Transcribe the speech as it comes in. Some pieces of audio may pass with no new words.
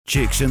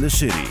Chicks in the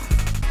City.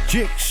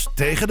 Chicks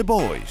tegen de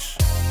boys.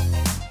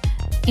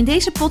 In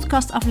deze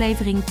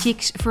podcastaflevering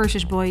Chicks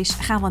vs. Boys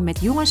gaan we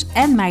met jongens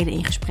en meiden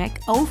in gesprek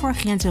over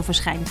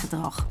grensoverschrijdend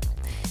gedrag.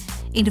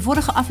 In de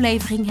vorige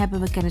aflevering hebben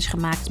we kennis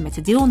gemaakt met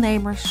de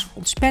deelnemers,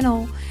 ons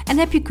panel en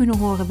heb je kunnen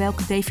horen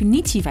welke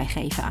definitie wij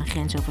geven aan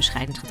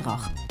grensoverschrijdend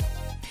gedrag.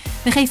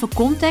 We geven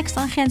context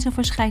aan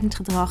grensoverschrijdend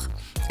gedrag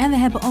en we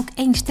hebben ook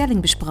één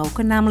stelling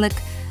besproken,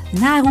 namelijk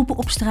naroepen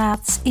op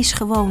straat is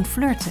gewoon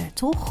flirten,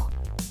 toch?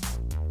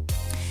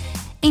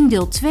 In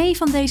deel 2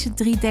 van deze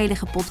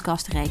driedelige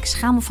podcastreeks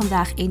gaan we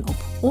vandaag in op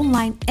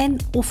online en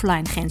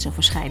offline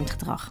grensoverschrijdend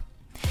gedrag.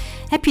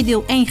 Heb je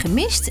deel 1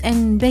 gemist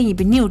en ben je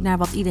benieuwd naar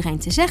wat iedereen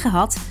te zeggen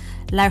had?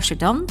 Luister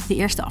dan de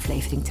eerste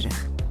aflevering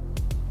terug.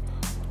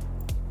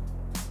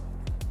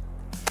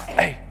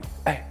 Hey.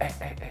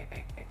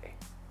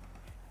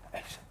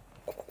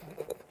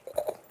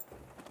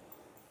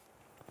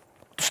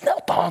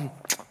 Snel dan.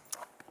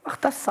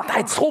 Wacht eens, صاحبي.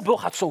 Tijd, schoolbel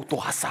gaat zo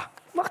toch, Hassa.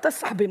 Wacht eens,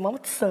 صاحبي, man.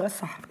 Wat is er,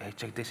 صاحبي? Hey,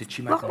 check deze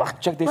chimay.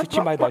 Check deze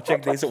chimay dan.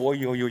 Check deze.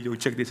 Yo.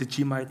 Check deze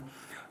chimay.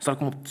 Zal ik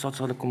hem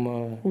zetten?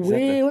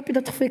 Wee, hoe heb je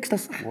dat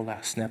gefixt? Wallah,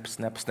 snap.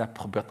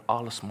 Gebeurt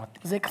alles, man.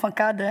 Zeker van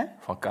kade, hè?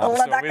 Van kade.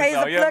 Allah, daar kan je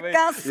ze plukken,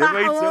 Je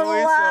weet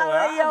sowieso,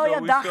 hè? Ja,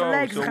 dag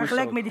gelijk. Ze gaan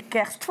gelijk met die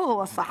kerst.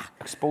 Voel, zag.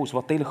 Expose,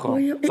 wat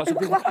Telegram?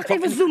 Wacht,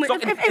 even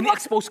zoomen.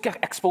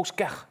 Expose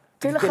kech.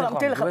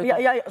 Telegram.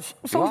 Ja.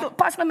 Zo,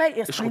 pas naar mij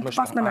eerst, vriend.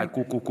 Pas naar mij.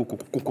 Kom. Boy,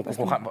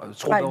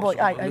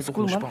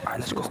 cool, man.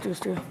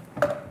 Stuur.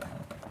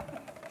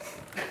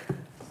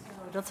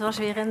 Dat was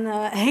weer een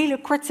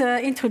hele korte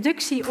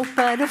introductie op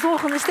de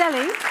volgende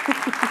stelling.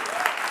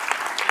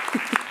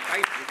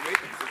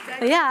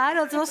 Ja,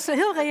 dat was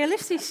heel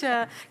realistisch.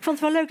 Ik vond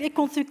het wel leuk. Ik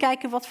kon natuurlijk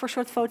kijken wat voor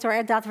soort foto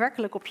er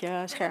daadwerkelijk op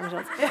je scherm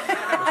zat.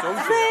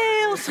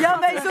 Heel schattig. Ja,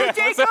 mijn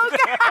zoontje is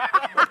ook.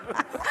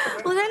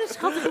 Wat een hele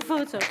schattige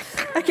foto.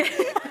 Oké.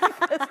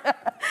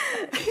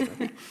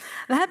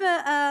 We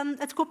hebben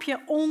het kopje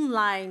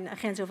online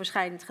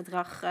grensoverschrijdend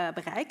gedrag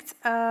bereikt.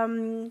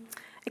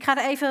 Ik ga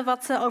er even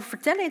wat over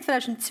vertellen. In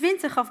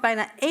 2020 gaf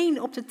bijna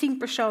 1 op de 10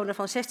 personen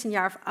van 16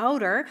 jaar of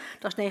ouder,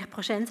 dat is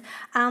 9%,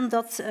 aan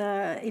dat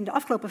in de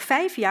afgelopen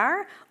 5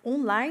 jaar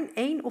online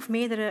 1 of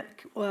meerdere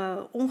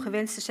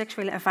ongewenste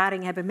seksuele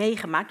ervaringen hebben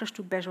meegemaakt. Dat is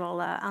natuurlijk best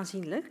wel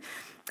aanzienlijk.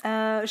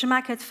 Ze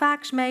maken het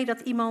vaakst mee dat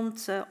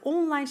iemand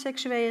online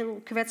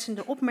seksueel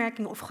kwetsende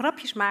opmerkingen of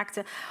grapjes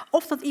maakte,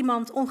 of dat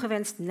iemand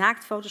ongewenst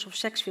naaktfoto's of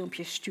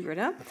seksfilmpjes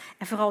stuurde.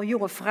 En vooral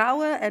jonge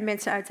vrouwen en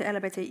mensen uit de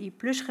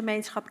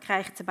LHBTI+-gemeenschap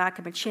krijgen te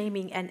maken met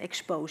shaming en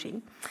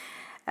exposing.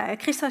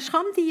 Christa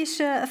Scham die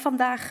is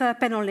vandaag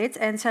panellid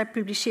en zij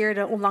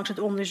publiceerde onlangs het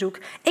onderzoek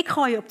Ik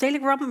gooi je op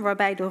Telegram,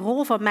 waarbij de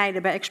rol van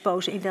meiden bij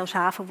exposen in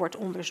Delfshaven wordt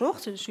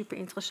onderzocht. Een super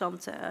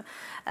interessant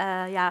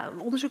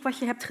onderzoek wat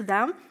je hebt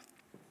gedaan.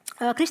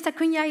 Christa,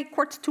 kun jij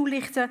kort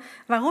toelichten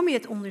waarom je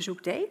het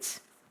onderzoek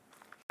deed?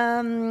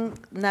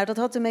 Dat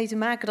had ermee te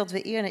maken dat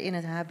we eerder in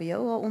het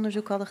HBO al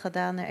onderzoek hadden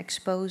gedaan naar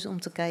expose, om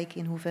te kijken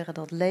in hoeverre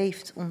dat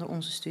leeft onder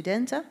onze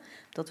studenten.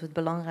 Dat we het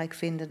belangrijk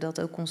vinden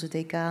dat ook onze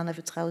decanen,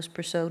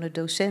 vertrouwenspersonen,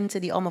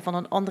 docenten, die allemaal van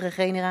een andere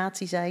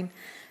generatie zijn,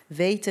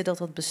 weten dat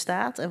dat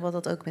bestaat en wat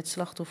dat ook met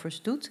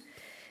slachtoffers doet.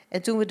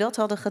 En toen we dat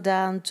hadden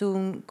gedaan,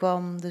 toen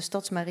kwam de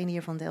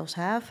stadsmarinier van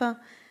Delfshaven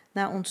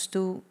naar ons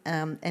toe.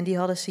 En die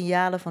hadden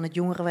signalen van het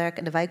jongerenwerk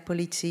en de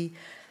wijkpolitie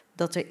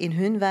dat er in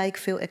hun wijk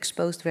veel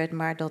exposed werd,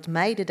 maar dat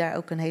meiden daar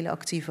ook een hele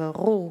actieve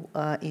rol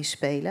in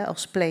spelen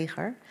als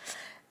pleger.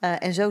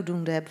 En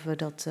zodoende hebben we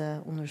dat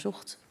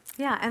onderzocht.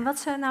 Ja, en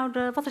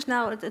wat is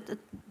nou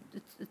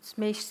het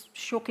meest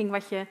shocking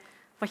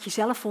wat je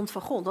zelf vond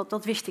van, goh,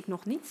 dat wist ik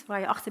nog niet, waar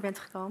je achter bent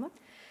gekomen?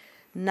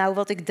 Nou,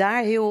 wat ik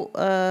daar heel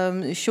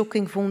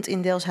shocking vond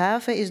in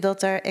Delfshaven is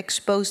dat er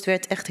exposed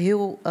werd echt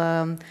heel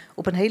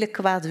op een hele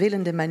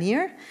kwaadwillende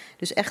manier.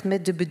 Dus echt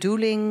met de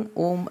bedoeling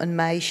om een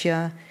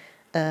meisje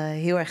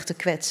heel erg te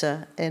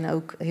kwetsen en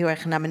ook heel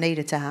erg naar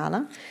beneden te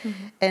halen.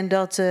 Mm-hmm. En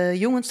dat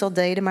jongens dat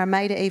deden, maar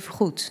meiden even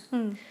goed.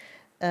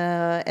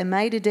 En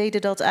meiden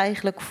deden dat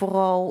eigenlijk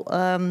vooral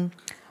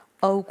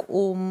ook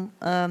om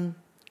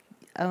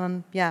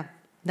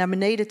naar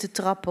beneden te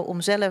trappen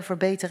om zelf er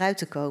beter uit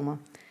te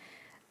komen.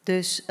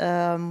 Dus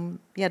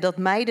dat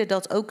meiden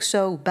dat ook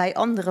zo bij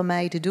andere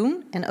meiden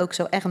doen en ook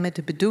zo echt met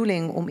de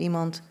bedoeling om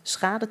iemand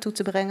schade toe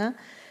te brengen,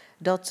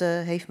 dat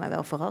heeft mij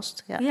wel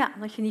verrast. Ja,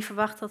 dat je niet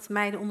verwacht dat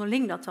meiden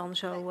onderling dat dan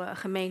zo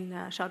gemeen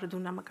zouden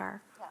doen aan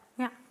elkaar.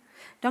 Ja,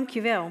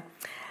 dankjewel.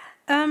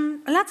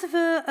 Laten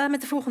we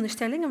met de volgende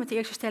stelling, met de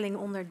eerste stelling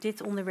onder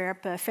dit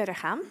onderwerp verder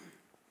gaan.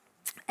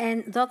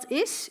 En dat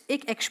is,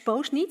 ik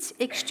expose niet,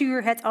 ik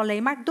stuur het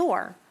alleen maar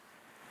door.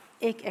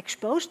 Ik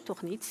expose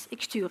toch niet,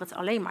 ik stuur het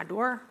alleen maar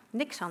door.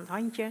 Niks aan het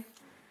handje.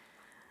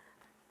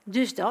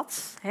 Dus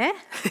dat, hè?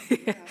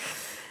 Ja.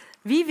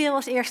 Wie wil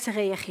als eerste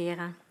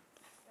reageren?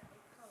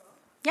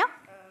 Ja?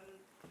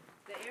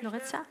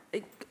 Loretza?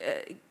 Ik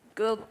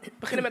wil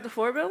beginnen met een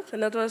voorbeeld. En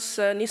dat was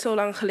niet zo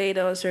lang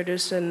geleden was er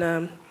dus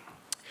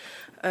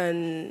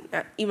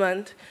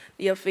iemand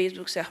die op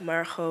Facebook zeg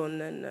maar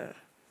gewoon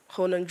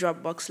gewoon een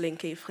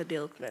Dropbox-link heeft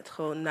gedeeld met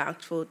gewoon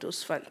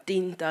naaktfoto's van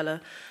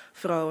tientallen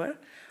vrouwen.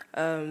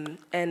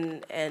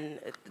 En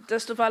het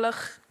is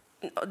toevallig,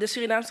 de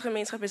Surinaamse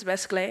gemeenschap is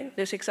best klein,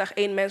 dus ik zag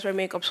 1 mens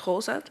waarmee ik op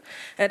school zat.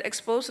 En het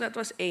exposure, dat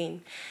was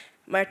 1.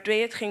 Maar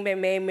 2, het ging bij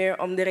mij meer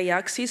om de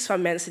reacties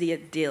van mensen die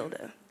het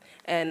deelden.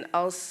 En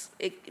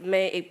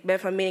ik ben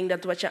van mening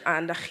dat wat je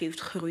aandacht geeft,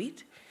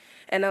 groeit.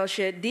 En als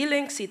je die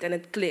link ziet en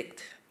het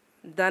klikt,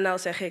 dan al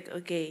zeg ik,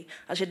 oké,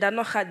 als je dat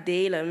nog gaat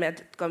delen met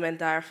het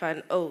commentaar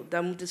van, oh,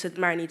 dan moeten ze het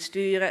maar niet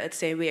sturen, het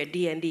zijn weer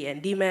die en die en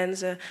die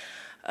mensen.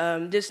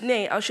 Dus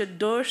nee, als je het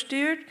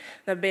doorstuurt,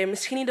 dan ben je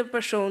misschien niet de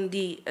persoon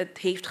die het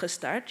heeft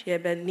gestart. Je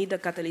bent niet de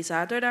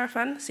katalysator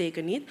daarvan,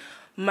 zeker niet.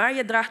 Maar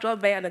je draagt wel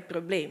bij aan het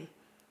probleem.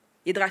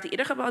 Je draagt in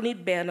ieder geval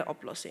niet bij aan de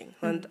oplossing.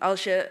 Want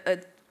als je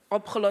het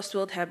opgelost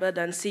wilt hebben,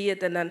 dan zie je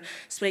het en dan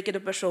spreek je de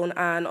persoon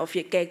aan of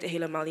je kijkt er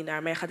helemaal niet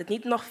naar, maar je gaat het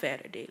niet nog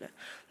verder delen.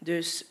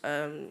 Dus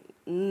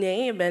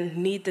nee, je bent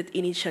niet het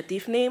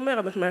initiatiefnemer,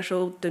 om het maar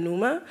zo te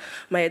noemen,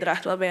 maar je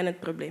draagt wel bij aan het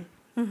probleem.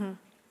 Mm-hmm.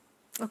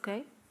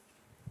 Oké.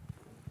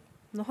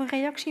 Nog een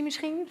reactie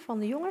misschien van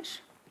de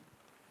jongens?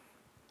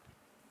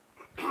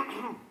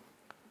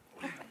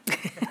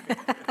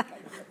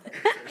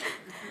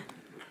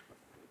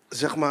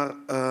 Zeg maar,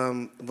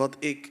 wat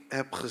ik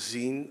heb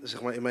gezien,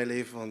 zeg maar, in mijn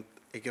leven, want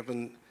ik heb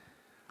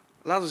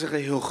laten we zeggen,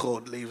 een heel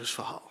groot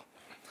levensverhaal.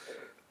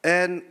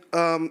 En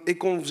ik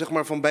kom, zeg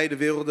maar, van beide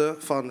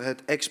werelden, van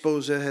het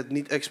exposen, het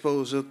niet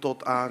exposen,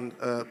 tot aan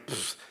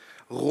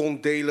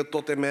ronddelen,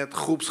 tot en met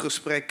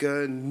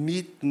groepsgesprekken.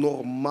 Niet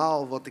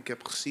normaal wat ik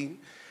heb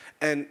gezien.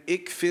 En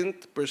ik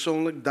vind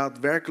persoonlijk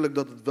daadwerkelijk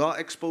dat het wel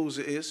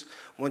exposen is,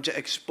 want je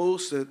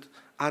exposeert het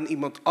aan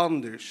iemand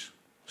anders.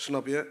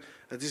 Snap je?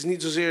 Het is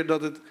niet zozeer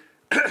dat het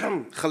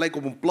gelijk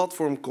op een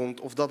platform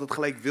komt of dat het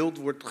gelijk wild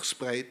wordt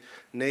gespreid.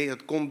 Nee,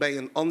 het komt bij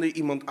een ander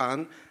iemand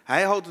aan.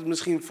 Hij houdt het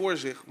misschien voor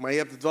zich, maar je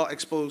hebt het wel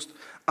exposed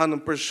aan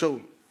een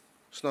persoon.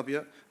 Snap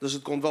je? Dus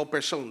het komt wel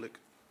persoonlijk.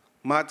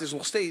 Maar het is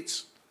nog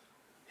steeds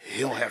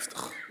heel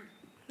heftig.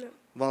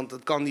 Want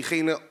het kan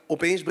diegene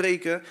opeens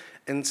breken.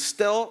 En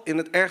stel, in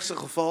het ergste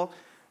geval,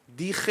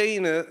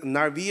 diegene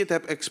naar wie je het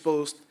hebt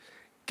exposed,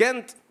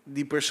 kent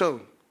die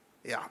persoon.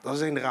 Ja, dan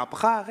zijn de rapen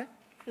gaar, hè?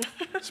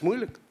 Dat is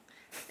moeilijk.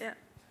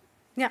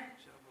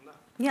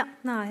 Ja,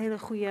 nou, een hele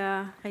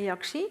goede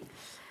reactie.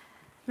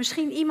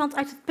 Misschien iemand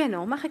uit het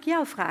panel. Mag ik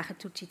jou vragen,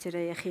 Toetsie, te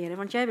reageren?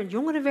 Want jij bent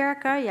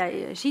jongerenwerker,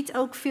 jij ziet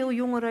ook veel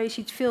jongeren, je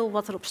ziet veel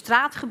wat er op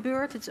straat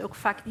gebeurt. Het is ook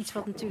vaak iets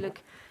wat natuurlijk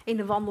in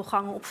de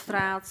wandelgangen op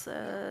straat,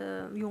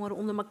 jongeren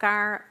onder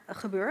elkaar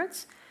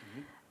gebeurt.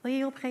 Wil je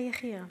hierop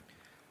reageren?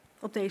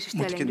 Op deze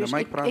stelling? Moet ik in de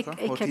mic praten?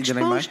 Ik Hoort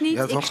iedereen mij? expose niet,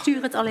 Ja, ik toch?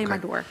 stuur het alleen Oké. maar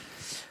door.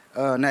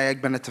 Nee,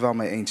 ik ben het er wel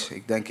mee eens.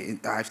 Ik denk,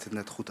 hij heeft het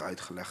net goed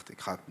uitgelegd. Ik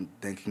ga het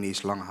denk ik niet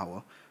eens lang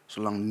houden.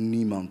 Zolang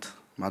niemand,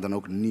 maar dan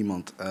ook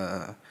niemand,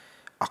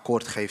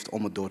 akkoord geeft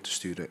om het door te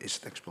sturen, is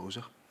het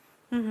exposure.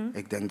 Mhm.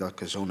 Ik denk dat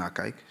ik er zo naar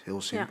kijk.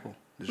 Heel simpel. Ja.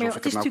 Dus Maar of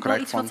het ik is het nou natuurlijk wel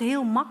krijg iets van... wat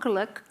heel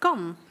makkelijk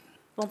kan.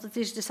 Want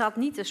er staat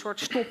niet een soort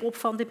stop op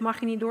van dit mag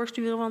je niet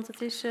doorsturen, want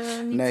het is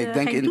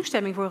geen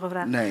toestemming voor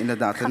gevraagd. Nee,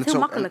 inderdaad. Het gaat heel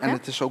makkelijk, en hè?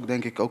 het is ook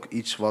denk ik ook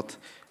iets wat...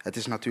 Het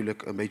is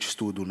natuurlijk een beetje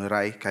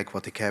stoerdoenerij. Kijk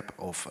wat ik heb.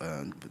 Of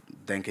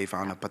denk even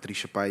aan een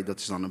Patricia Pai, dat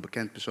is dan een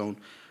bekend persoon.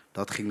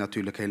 Dat ging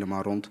natuurlijk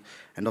helemaal rond.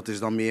 En dat is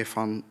dan meer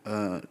van...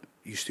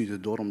 je stuurt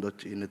het door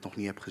omdat je het nog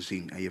niet hebt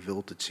gezien. En je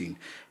wilt het zien.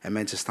 En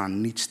mensen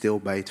staan niet stil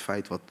bij het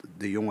feit wat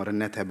de jongeren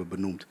net hebben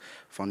benoemd.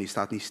 Van je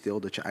staat niet stil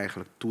dat je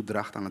eigenlijk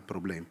toedraagt aan het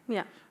probleem.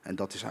 Ja. En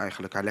dat is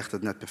eigenlijk... Hij legt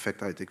het net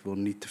perfect uit. Ik wil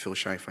niet te veel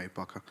shine van je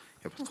pakken. Je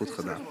hebt het goed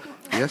gedaan.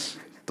 Yes?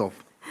 Top.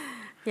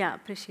 Ja,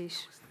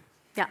 precies.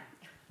 Ja.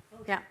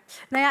 Ja.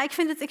 Nou ja,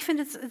 ik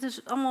vind het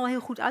is allemaal heel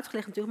goed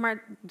uitgelegd natuurlijk,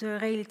 maar de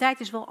realiteit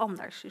is wel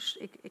anders. Dus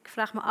ik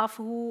vraag me af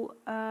hoe...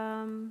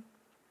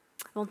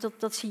 want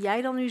dat zie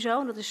jij dan nu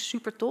zo, dat is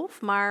super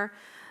tof, maar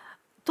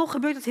toch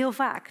gebeurt het heel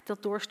vaak,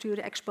 dat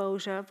doorsturen,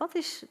 exposen. Wat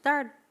is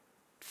daar,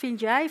 vind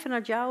jij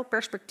vanuit jouw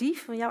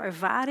perspectief, van jouw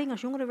ervaring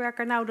als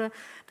jongerenwerker, nou de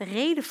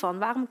reden van?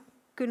 Waarom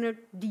kunnen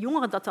die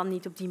jongeren dat dan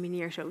niet op die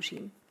manier zo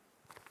zien?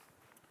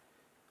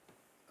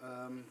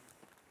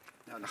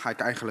 Dan ga ik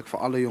eigenlijk voor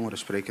alle jongeren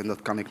spreken en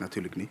dat kan ik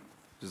natuurlijk niet.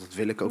 Dus dat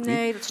wil ik ook niet.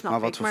 Nee, dat snap ik.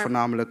 Maar wat we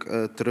voornamelijk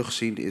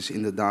terugzien is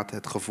inderdaad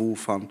het gevoel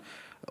van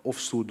of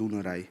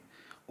stoerdoenerij.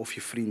 Of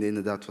je vrienden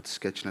inderdaad wat de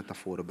sketch net naar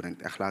voren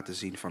brengt. Echt laten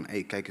zien van,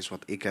 hey, kijk eens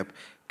wat ik heb.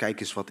 Kijk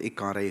eens wat ik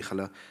kan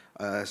regelen.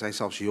 Er zijn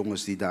zelfs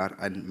jongens die daar,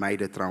 en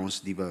meiden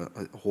trouwens, die we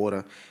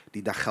horen,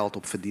 die daar geld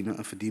op verdienen.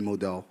 Een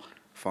verdienmodel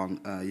van,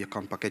 je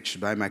kan pakketjes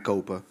bij mij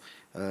kopen.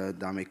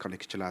 Daarmee kan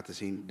ik het je laten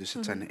zien. Dus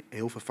het zijn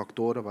heel veel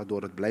factoren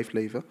waardoor het blijft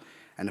leven.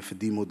 En een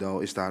verdienmodel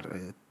is daar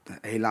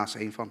helaas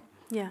één van.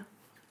 Ja.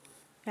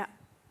 Ja.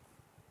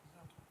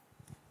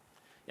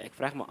 Ja, ik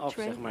vraag me af,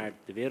 zeg maar,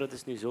 de wereld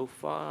is nu zo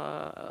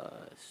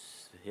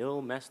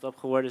heel messed up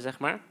geworden, zeg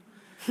maar.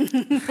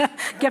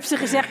 Ik heb ze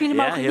gezegd, jullie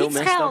mogen heel niet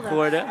messed up schelden.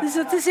 geworden. Dus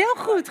dat is heel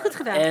goed, goed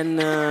gedaan.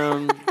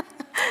 En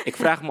ik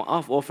vraag me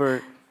af of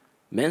er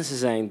mensen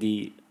zijn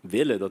die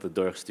willen dat het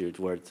doorgestuurd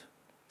wordt,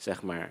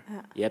 zeg maar.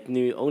 Ja. Je hebt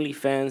nu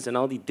OnlyFans en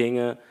al die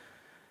dingen.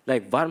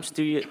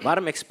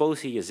 waarom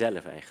expose je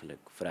jezelf eigenlijk,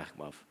 vraag ik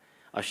me af.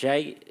 Als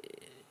jij,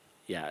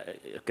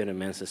 er kunnen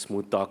mensen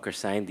smooth talkers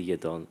zijn die je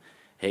dan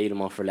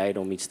helemaal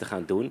verleiden om iets te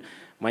gaan doen,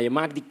 maar je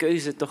maakt die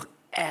keuze toch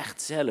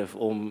echt zelf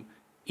om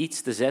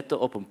iets te zetten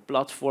op een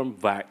platform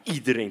waar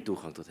iedereen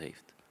toegang tot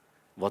heeft.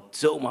 Wat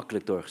zo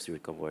makkelijk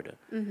doorgestuurd kan worden.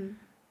 Mhm.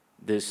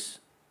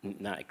 Dus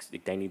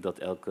ik denk niet dat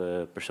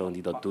elke persoon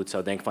die dat doet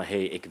zou denken van,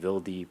 ik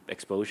wil die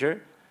exposure.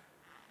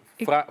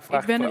 Ik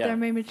ben het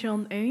daarmee met je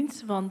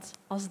oneens, want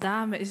als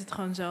dame is het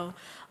gewoon zo.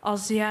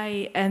 Als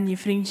jij en je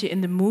vriendje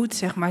in de mood,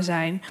 zeg maar,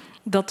 zijn,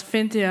 dat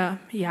vind je,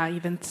 je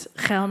bent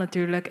geil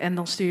natuurlijk en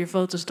dan stuur je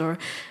foto's door.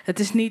 Het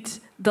is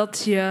niet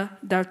dat je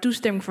daar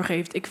toestemming voor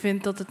geeft. Ik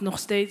vind dat het nog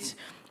steeds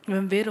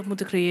een wereld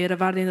moeten creëren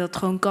waarin dat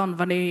gewoon kan.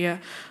 Wanneer je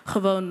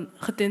gewoon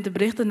getinte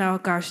berichten naar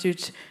elkaar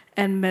stuurt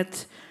en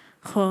met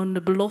gewoon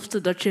de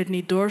belofte dat je het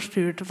niet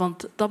doorstuurt.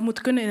 Want dat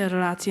moet kunnen in een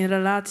relatie. In een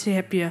relatie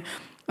heb je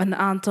een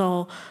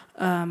aantal...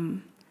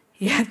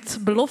 je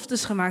hebt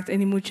beloftes gemaakt en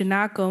die moet je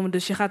nakomen.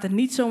 Dus je gaat het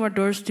niet zomaar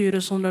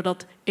doorsturen zonder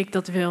dat ik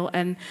dat wil.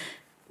 En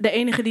de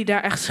enige die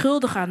daar echt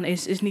schuldig aan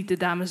is niet de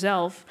dame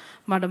zelf,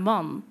 maar de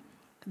man.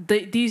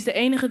 Die is de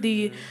enige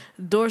die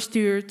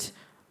doorstuurt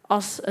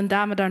als een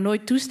dame daar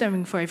nooit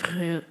toestemming voor heeft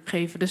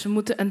gegeven. Dus we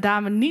moeten een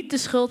dame niet de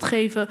schuld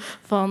geven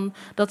van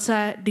dat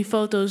zij die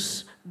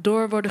foto's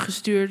door worden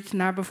gestuurd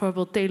naar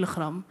bijvoorbeeld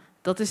Telegram.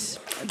 Dat is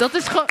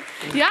gewoon...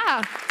 Ja,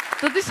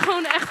 dat is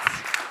gewoon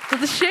echt...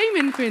 Dat is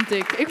shaming, vind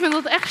ik. Ik vind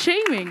dat echt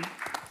shaming.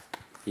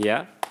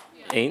 Ja,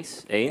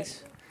 eens.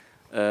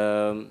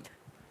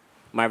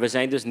 Maar we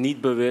zijn dus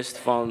niet bewust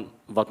van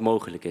wat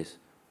mogelijk is.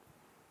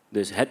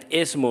 Dus het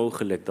is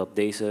mogelijk dat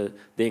deze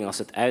ding, als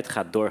het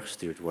uitgaat,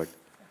 doorgestuurd wordt.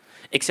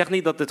 Ik zeg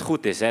niet dat het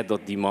goed is,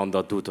 dat die man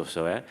dat doet of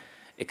zo.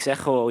 Ik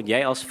zeg gewoon,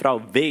 jij als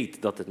vrouw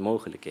weet dat het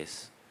mogelijk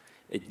is.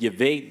 Je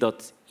weet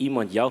dat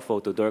iemand jouw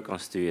foto door kan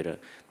sturen.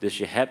 Dus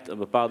je hebt een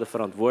bepaalde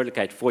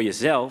verantwoordelijkheid voor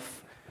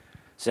jezelf,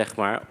 zeg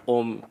maar,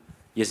 om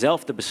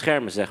jezelf te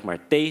beschermen, zeg maar,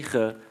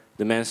 tegen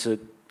de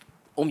mensen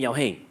om jou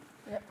heen.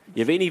 Ja.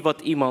 Je weet niet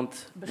wat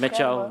iemand met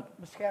jou...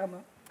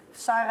 Beschermen.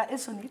 Sarah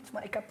is er niet,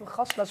 maar ik heb een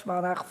gastles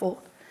van haar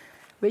gevolgd.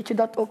 Weet je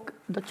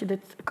dat je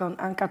dit kan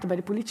aankaarten bij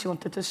de politie,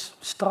 want het is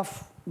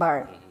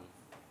strafbaar.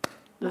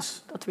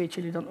 Dus dat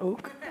weten jullie dan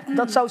ook.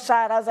 Dat zou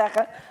Sarah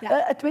zeggen.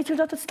 Ja. Weet je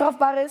dat het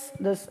strafbaar is?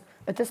 Dus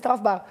het is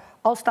strafbaar.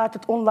 Al staat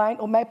het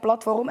online op mijn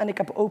platform en ik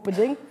heb een open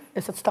ding,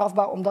 is het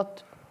strafbaar om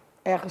dat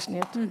ergens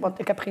neer te... Want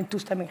ik heb geen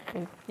toestemming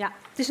gegeven. Ja,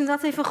 het is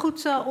inderdaad even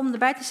goed om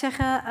erbij te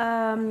zeggen.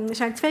 Er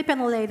zijn 2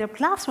 panelleden op het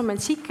laatste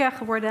moment ziek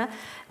geworden.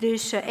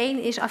 Dus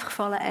 1 is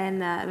afgevallen en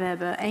we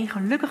hebben 1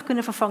 gelukkig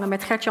kunnen vervangen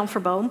met Gert-Jan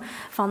Verboom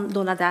van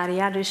Donna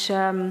Daria. Dus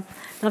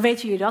dan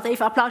weten jullie dat.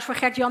 Even applaus voor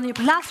Gert-Jan die op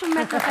het laatste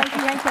moment nog even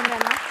hierheen kan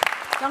rennen.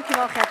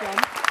 Dankjewel,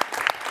 Gert-Jan.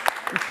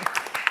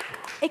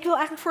 Ik wil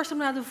eigenlijk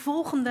voorstellen om naar de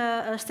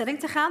volgende stelling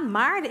te gaan.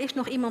 Maar er is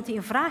nog iemand die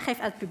een vraag heeft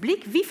uit het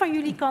publiek. Wie van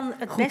jullie kan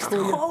het best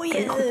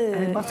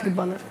gooien?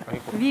 Basketballen.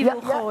 Wie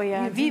wil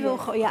gooien? Wie wil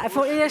gooien? Ja,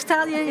 voor in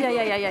stadion.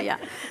 Ja.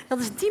 Dat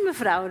is die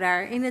mevrouw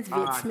daar in het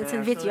wit, met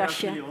een wit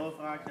jasje.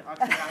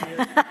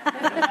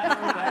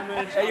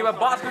 Hey, je bent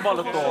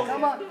basketballen toch?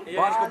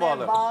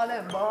 Basketballen.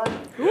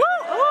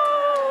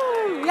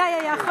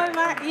 Ja, gooi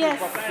maar. Yes.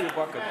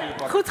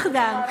 Goed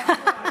gedaan.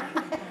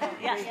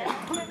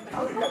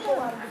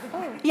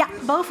 Ja,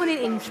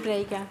 bovenin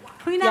inspreken.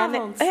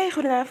 Goedenavond.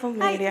 Goedenavond,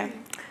 media.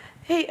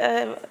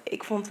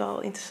 Ik vond het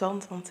wel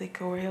interessant, want ik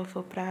hoor heel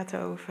veel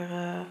praten over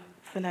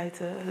vanuit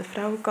de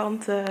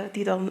vrouwenkant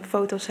die dan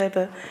foto's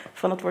hebben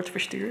van het wordt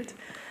verstuurd.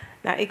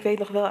 Nou, ik weet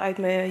nog wel uit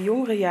mijn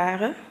jongere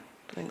jaren,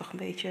 toen ik nog een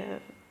beetje,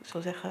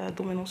 zo zeggen,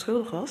 dom en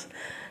onschuldig was,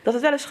 dat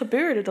het wel eens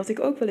gebeurde dat ik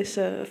ook wel eens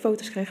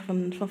foto's kreeg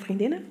van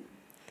vriendinnen.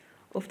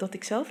 Of dat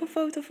ik zelf een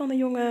foto van een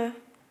jongen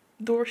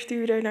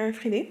doorstuurde naar een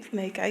vriendin.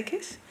 Van, kijk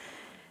eens.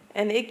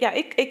 En ik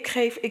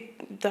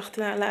dacht,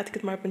 nou, laat ik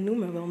het maar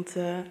benoemen. Want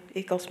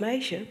ik als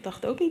meisje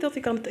dacht ook niet dat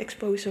ik aan het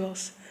exposen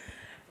was.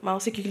 Maar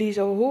als ik jullie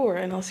zo hoor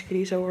en als ik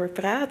jullie zo hoor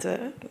praten,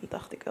 dan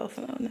dacht ik wel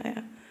van,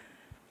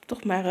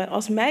 toch maar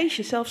als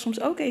meisje zelf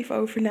soms ook even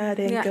over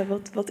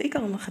nadenken wat ik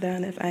allemaal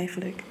gedaan heb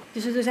eigenlijk.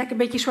 Dus het is eigenlijk een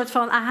beetje een soort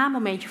van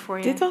aha-momentje voor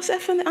je. Dit was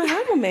even een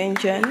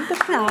aha-momentje.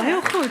 Nou,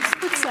 heel goed.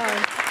 Goed zo.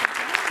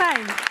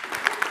 Fijn.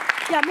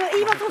 Ja, wil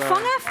iemand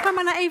ontvangen? Ga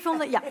maar naar een van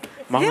de... Ja,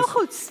 heel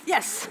goed.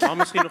 Yes. Mag ik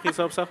misschien nog iets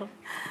op zeggen?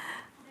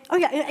 Oh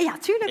ja,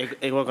 tuurlijk.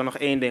 Ik wil er nog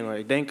 1 ding hoor.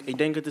 Ik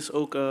denk het is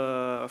ook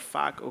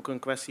vaak ook een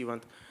kwestie,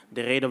 want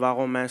de reden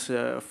waarom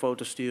mensen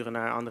foto's sturen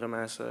naar andere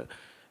mensen,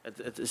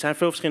 het zijn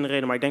veel verschillende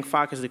redenen, maar ik denk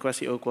vaak is de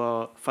kwestie ook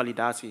wel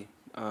validatie.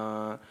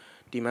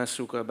 Die mensen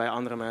zoeken bij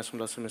andere mensen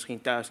omdat ze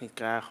misschien thuis niet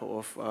krijgen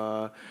of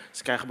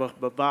ze krijgen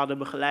bepaalde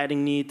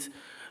begeleiding niet.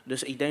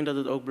 Dus ik denk dat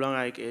het ook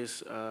belangrijk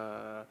is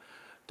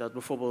dat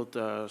bijvoorbeeld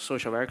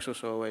social workers of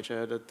zo, weet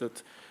je,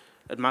 dat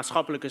het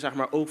maatschappelijke zeg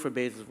maar ook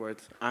verbeterd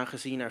wordt.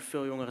 Aangezien er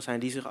veel jongeren zijn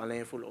die zich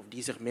alleen voelen of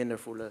die zich minder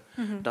voelen.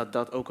 Mhm.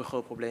 Dat ook een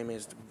groot probleem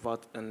is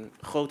wat een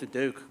grote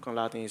deuk kan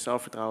laten in je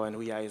zelfvertrouwen en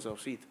hoe jij jezelf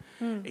ziet.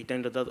 Ik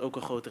denk dat dat ook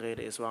een grote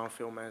reden is waarom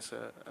veel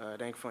mensen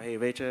denken van,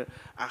 weet je,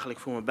 eigenlijk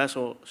voel ik me best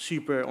wel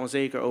super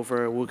onzeker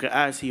over hoe ik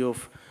eruit zie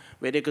of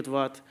weet ik het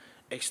wat.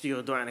 Ik stuur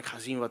het door en ik ga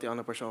zien wat die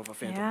andere persoon van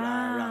vindt. Ja. Of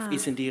bla, bla, bla, of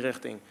iets in die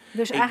richting.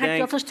 Dus Ik eigenlijk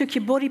denk- dat een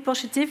stukje body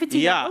positivity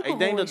Ja, ook een ik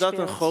denk rol dat dat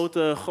speelt.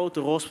 een grote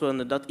rol speelt.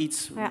 En dat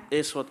iets Ja.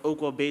 is wat ook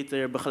wel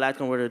beter begeleid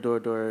kan worden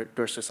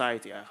door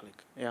society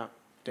eigenlijk. Ja, ik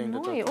denk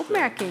Mooie dat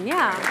opmerking,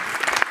 ja.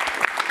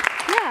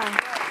 Ja,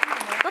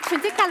 dat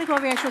vind ik eigenlijk wel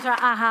weer een soort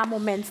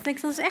aha-moment. Ik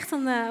denk, dat is echt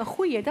een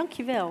goeie.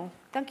 Dankjewel.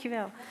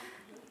 Dankjewel.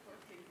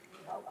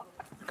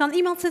 Kan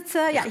iemand het...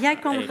 ja, jij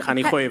kan... Nee, ik ga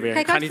niet gooien weer.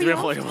 Kijk Ik ga uit niet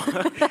voor weer je gooien.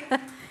 hoofd.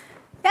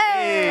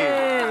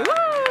 Hey! Woe!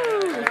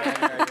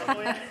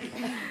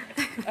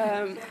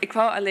 Ik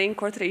wou alleen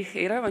kort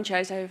reageren, want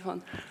jij zei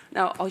van...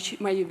 Nou,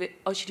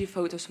 als je die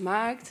foto's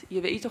maakt,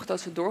 je weet toch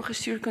dat ze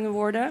doorgestuurd kunnen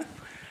worden.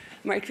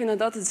 Maar ik vind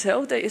dat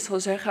hetzelfde is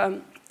als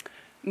zeggen...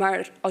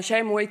 Maar als jij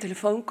een mooie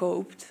telefoon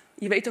koopt,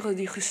 je weet toch dat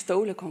die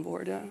gestolen kan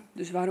worden.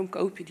 Dus waarom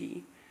koop je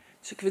die?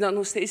 Dus ik vind dat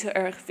nog steeds heel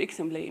erg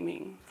victim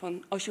blaming.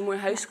 Van als je een mooi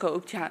huis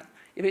koopt, ja,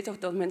 je weet toch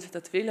dat mensen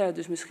dat willen.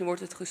 Dus misschien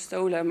wordt het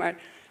gestolen. Maar,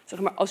 zeg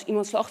maar als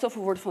iemand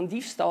slachtoffer wordt van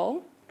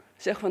diefstal...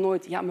 zeggen we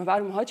nooit, ja, maar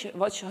waarom had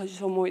je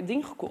zo'n mooi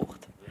ding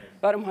gekocht?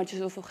 Waarom had je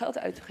zoveel geld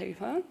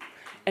uitgegeven?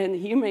 En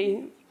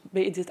hiermee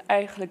ben je dit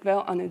eigenlijk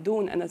wel aan het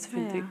doen. En dat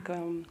vind ik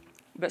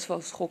best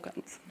wel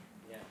schokkend.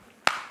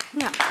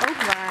 Ja,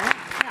 ook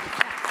waar.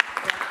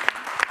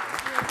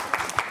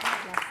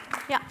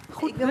 Ja,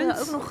 goed Ik wil er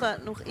punt.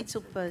 ook nog iets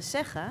op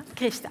zeggen.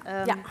 Christa,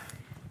 ja.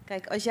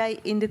 Kijk, als jij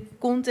in de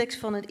context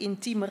van een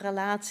intieme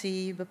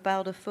relatie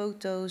bepaalde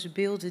foto's,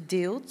 beelden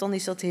deelt, dan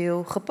is dat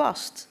heel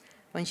gepast.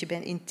 Want je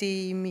bent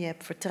intiem, je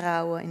hebt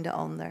vertrouwen in de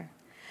ander.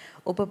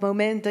 Op het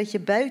moment dat je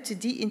buiten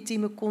die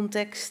intieme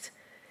context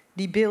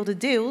die beelden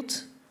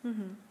deelt,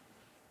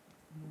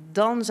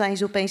 dan zijn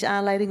ze opeens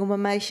aanleiding om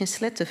een meisje een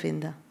slet te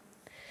vinden.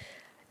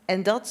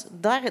 En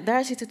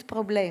daar zit het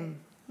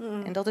probleem.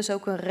 En dat is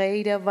ook een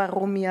reden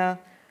waarom je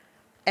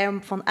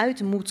er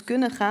vanuit moet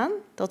kunnen gaan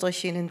dat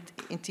als je in een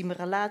intieme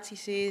relatie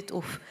zit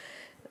of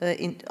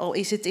al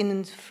is het in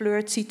een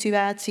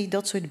flirtsituatie,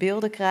 dat soort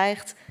beelden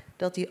krijgt,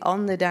 dat die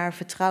ander daar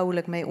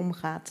vertrouwelijk mee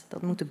omgaat.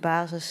 Dat moet de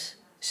basis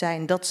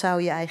zijn. Dat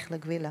zou je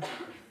eigenlijk willen.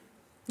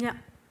 Ja,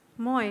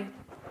 mooi.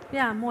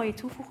 Ja, mooie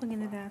toevoeging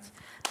inderdaad.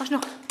 Was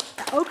nog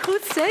ook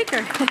goed, zeker.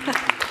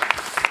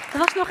 Er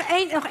was nog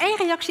één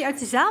reactie uit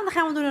de zaal. Dan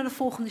gaan we door naar de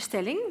volgende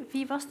stelling.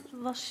 Wie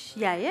was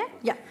jij, hè?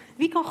 Ja.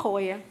 Wie kan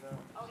gooien?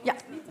 Ja.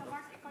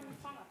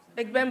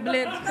 Ik ben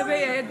blind. Kun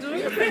jij het doen?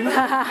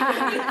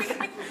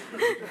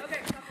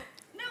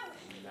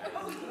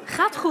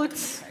 Gaat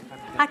goed.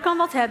 Hij kan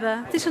wat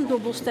hebben. Het is een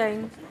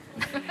dobbelsteen.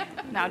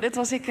 Nou, dit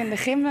was ik in de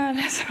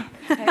gymles.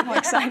 Helemaal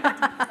excited.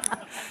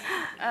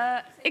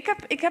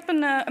 Ik heb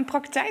een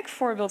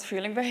praktijkvoorbeeld voor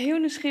jullie. Ik ben heel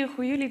nieuwsgierig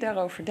hoe jullie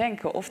daarover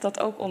denken. Of dat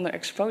ook onder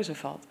exposen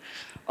valt.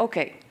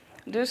 Oké,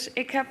 dus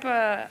ik heb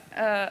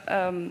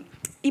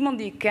iemand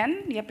die ik ken.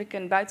 Die heb ik in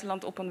het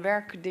buitenland op een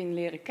werkding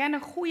leren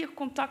kennen. Goeie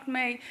contact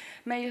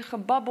mee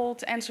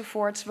gebabbeld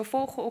enzovoorts. We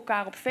volgen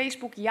elkaar op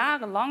Facebook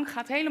jarenlang.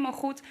 Gaat helemaal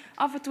goed.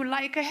 Af en toe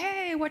liken.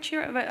 Hey, what's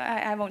your...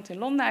 Hij woont in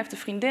Londen, hij heeft een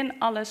vriendin,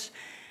 alles.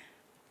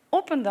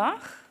 Op een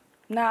dag,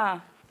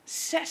 na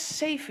 6,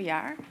 7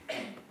 jaar,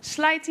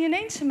 slijt hij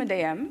ineens in mijn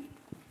DM.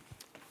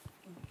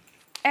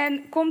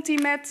 En komt hij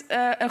met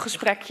een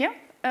gesprekje.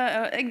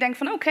 Ik denk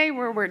van oké,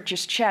 we're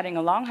just chatting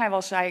along.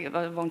 Hij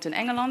woont in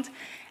Engeland.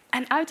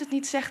 En uit het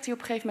niet zegt hij op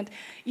een gegeven moment...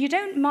 You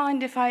don't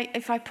mind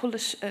if I pull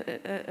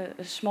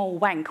a small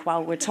wank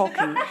while we're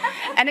talking.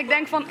 En ik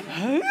denk van...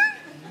 Huh?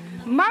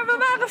 Maar we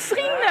waren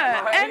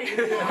vrienden.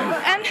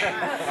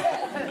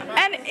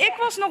 En ik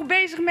was nog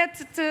bezig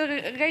met te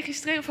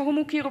registreren van hoe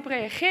moet ik hierop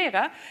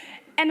reageren.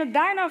 En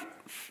daarna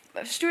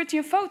stuurt hij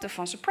een foto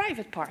van zijn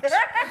private parts.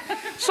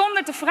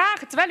 Zonder te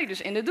vragen, terwijl hij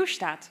dus in de douche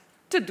staat.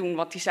 Te doen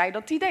wat hij zei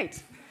dat hij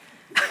deed.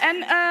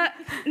 En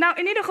nou,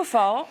 in ieder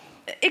geval...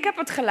 Ik heb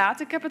het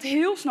gelaten. Ik heb het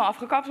heel snel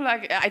afgekapt.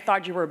 I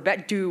thought you were a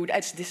bad dude.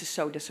 This is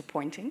so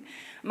disappointing.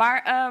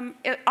 Maar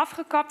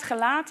afgekapt,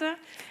 gelaten.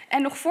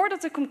 En nog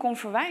voordat ik hem kon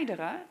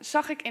verwijderen...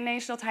 zag ik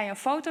ineens dat hij een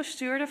foto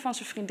stuurde van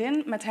zijn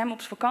vriendin... met hem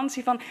op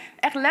vakantie. Van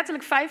echt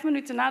letterlijk 5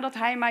 minuten nadat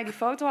hij mij die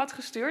foto had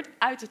gestuurd...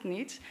 uit het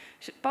niets,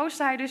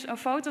 postte hij dus een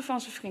foto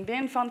van zijn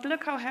vriendin... van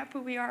look how happy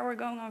we are,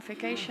 we're going on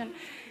vacation...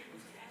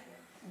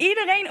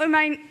 Iedereen in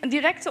mijn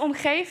directe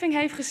omgeving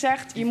heeft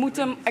gezegd... je moet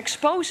hem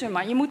exposen,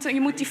 man. Je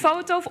moet die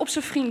foto op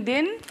zijn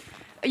vriendin...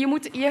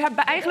 Je hebt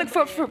eigenlijk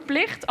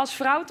verplicht als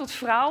vrouw tot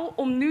vrouw...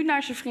 om nu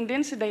naar zijn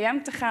vriendin zijn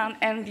DM te gaan...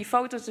 en die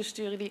foto te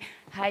sturen die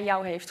hij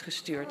jou heeft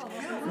gestuurd.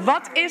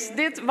 Wat is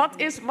dit?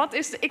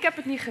 Ik heb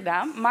het niet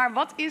gedaan, maar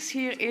wat is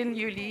hier in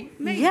jullie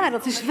mening? Ja,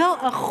 dat is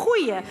wel een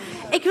goeie.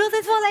 Ik wil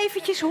dit wel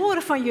eventjes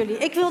horen van jullie.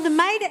 Ik wil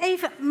de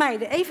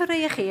meiden even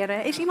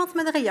reageren. Is iemand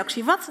met een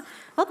reactie?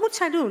 Wat moet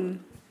zij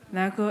doen?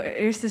 Nou, ik wil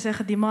eerst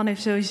zeggen, die man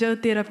heeft sowieso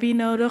therapie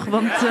nodig,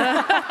 want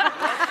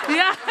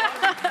ja,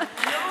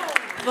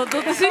 want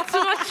dat is iets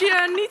wat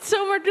je niet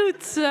zomaar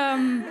doet.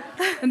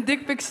 Een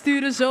dickpic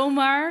sturen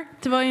zomaar,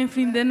 terwijl je een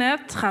vriendin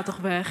hebt, ga toch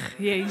weg,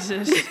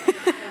 Jezus.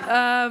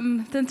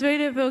 Ten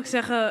tweede wil ik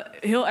zeggen,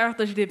 heel erg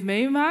dat je dit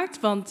meemaakt,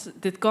 want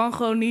dit kan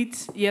gewoon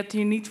niet. Je hebt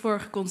hier niet voor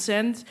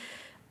geconsent.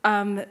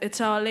 Het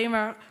zou alleen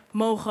maar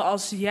mogen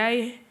als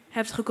jij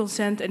hebt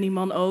geconsent en die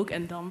man ook.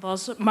 En dan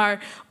pas.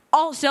 Maar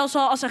zelfs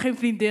al als hij geen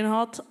vriendin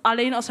had.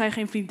 Alleen als hij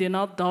geen vriendin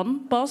had,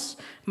 dan pas.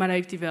 Maar dat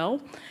heeft hij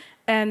wel.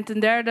 En ten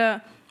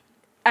derde,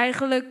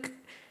 eigenlijk...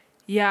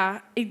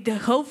 Ja, ik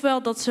hoop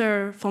wel dat ze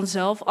er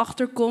vanzelf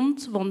achter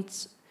komt.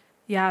 Want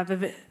ja,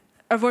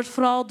 er wordt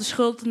vooral de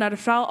schuld naar de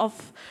vrouw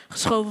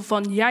afgeschoven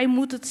van... jij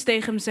moet het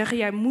tegen hem zeggen,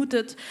 jij moet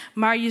het.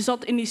 Maar je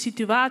zat in die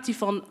situatie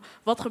van,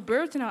 wat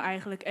gebeurt er nou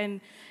eigenlijk?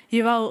 En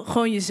je wou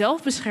gewoon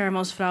jezelf beschermen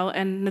als vrouw.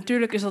 En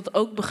natuurlijk is dat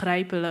ook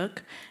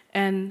begrijpelijk.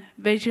 En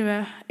weet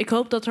je, ik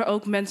hoop dat er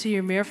ook mensen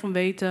hier meer van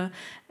weten...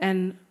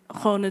 en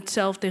gewoon het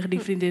zelf tegen die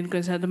vriendin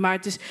kunnen zetten. Maar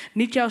het is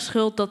niet jouw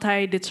schuld dat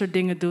hij dit soort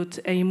dingen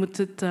doet. En je moet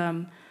het...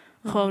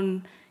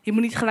 Gewoon, je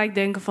moet niet gelijk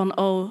denken van,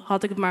 oh,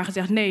 had ik het maar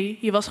gezegd. Nee,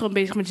 je was gewoon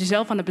bezig met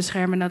jezelf aan het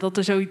beschermen nadat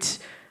er zoiets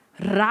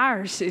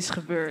raars is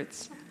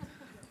gebeurd.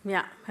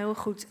 Ja, heel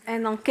goed.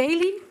 En dan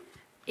Kelly?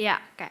 Ja,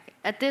 kijk,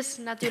 het is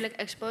natuurlijk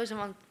exposen,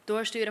 want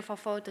doorsturen van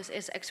foto's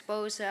is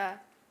exposen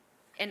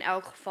in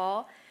elk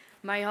geval.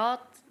 Maar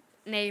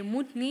je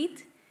moet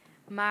niet.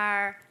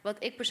 Maar wat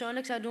ik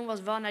persoonlijk zou doen,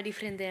 was wel naar die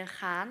vriendin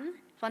gaan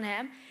van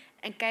hem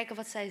en kijken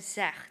wat zij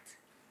zegt.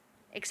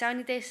 Ik zou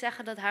niet eens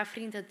zeggen dat haar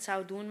vriend het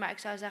zou doen, maar ik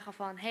zou zeggen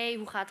van... hey,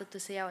 hoe gaat het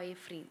tussen jou en je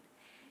vriend?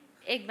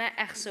 Ik ben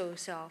echt zo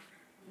zelf.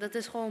 Dat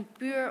is gewoon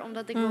puur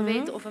omdat ik wil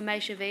weten of een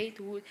meisje weet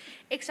hoe...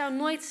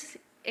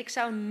 Ik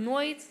zou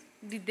nooit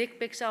die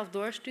dickpic zelf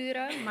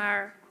doorsturen,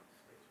 maar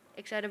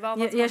ik zou er wel wat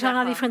van zeggen. Jij zou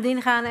naar die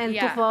vriendin gaan en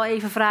toch wel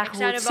even vragen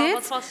hoe het zit? Ik zou er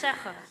wel wat van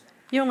zeggen.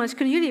 Jongens,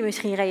 kunnen jullie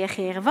misschien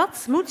reageren?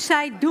 Wat moet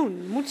zij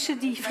doen? Moet ze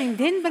die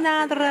vriendin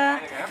benaderen?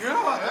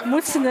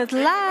 Moet ze het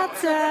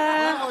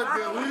laten?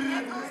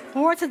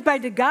 Hoort het bij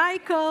de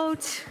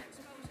guy-code?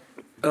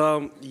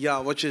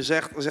 Ja, wat je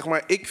zegt, zeg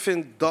maar, ik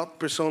vind dat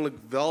persoonlijk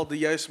wel de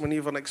juiste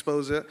manier van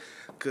exposen.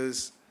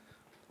 Dus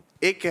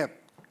ik heb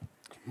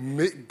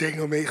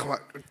dingen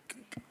meegemaakt.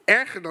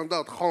 Erger dan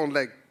dat, gewoon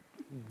like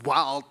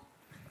wild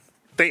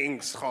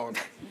things gewoon.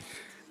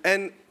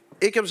 En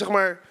ik heb zeg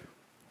maar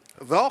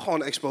wel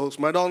gewoon exposed,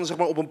 maar dan zeg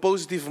maar op een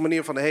positieve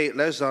manier van... hey,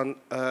 luister dan,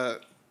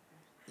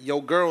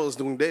 your girl is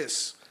doing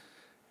this.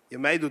 Je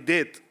meid doet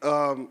dit.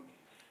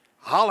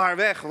 Haal haar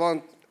weg,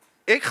 want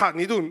ik ga het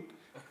niet doen.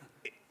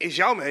 Is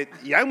jouw meid.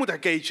 Jij moet haar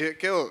keetje.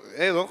 Kill,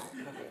 hé toch?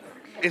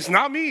 It's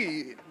not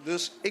me.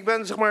 Dus ik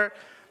ben zeg maar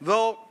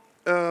wel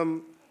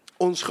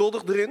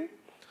onschuldig erin.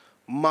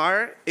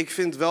 Maar ik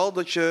vind wel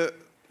dat je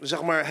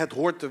zeg maar het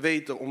hoort te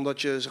weten,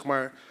 omdat je zeg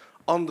maar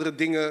andere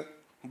dingen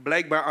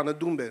blijkbaar aan het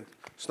doen bent.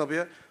 Snap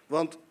je?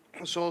 Want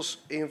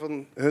zoals een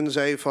van hun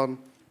zei van,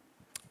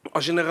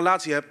 als je een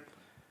relatie hebt,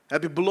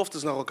 heb je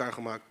beloftes naar elkaar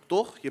gemaakt,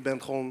 toch? Je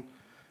bent gewoon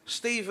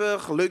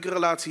stevig, leuke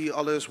relatie,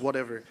 alles,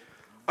 whatever.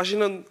 Als je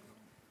een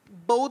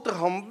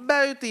boterham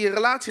buiten je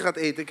relatie gaat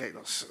eten, kijk,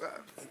 dat is...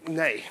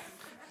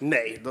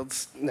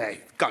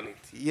 Nee, kan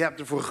niet. Je hebt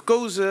ervoor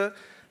gekozen,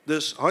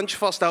 dus handje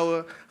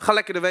vasthouden, ga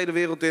lekker de wijde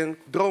wereld in,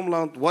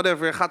 droomland,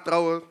 whatever, ga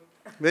trouwen,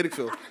 weet ik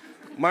veel.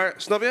 Maar,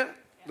 snap je?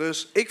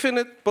 Dus ik vind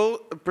het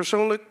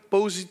persoonlijk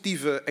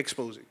positieve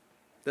exposing.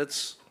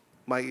 That's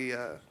my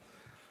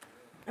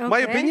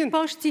opinion.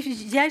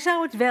 Positief. Jij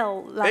zou het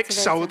wel laten weten.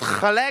 Ik zou het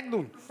gelijk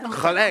doen.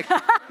 Gelijk.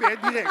 Ja,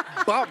 direct.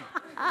 Bam.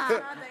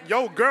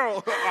 Yo,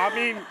 girl. I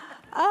mean...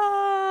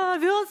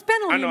 wil het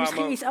panel hier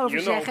misschien iets over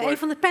zeggen? Een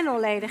van de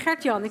panelleden.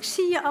 Gert-Jan, ik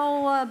zie je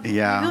al...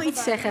 Je wil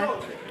iets zeggen.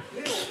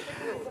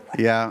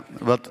 Ja,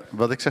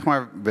 wat ik zeg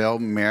maar wel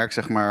merk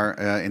zeg maar,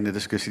 in de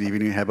discussie die we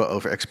nu hebben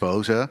over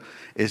exposen,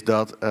 is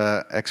dat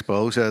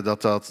exposen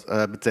dat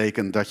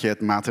betekent dat je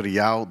het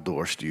materiaal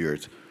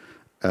doorstuurt.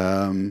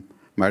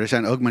 Maar er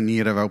zijn ook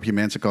manieren waarop je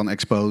mensen kan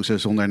exposen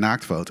zonder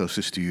naaktfoto's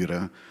te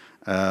sturen.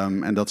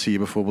 En dat zie je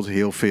bijvoorbeeld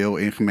heel veel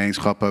in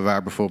gemeenschappen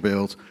waar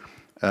bijvoorbeeld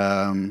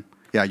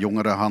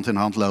jongeren hand in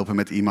hand lopen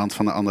met iemand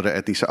van een andere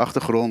etnische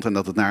achtergrond en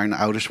dat het naar hun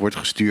ouders wordt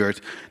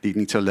gestuurd die het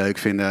niet zo leuk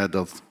vinden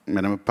dat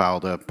met een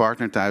bepaalde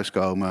partner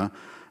thuiskomen.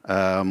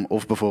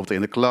 Of bijvoorbeeld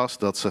in de klas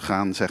dat ze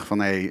gaan zeggen van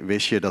hey,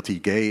 wist je dat hij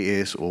gay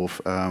is?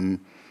 En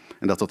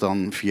dat dat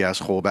dan via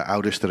school bij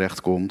ouders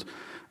terechtkomt.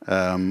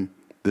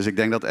 Dus ik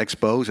denk dat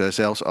exposen,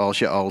 zelfs als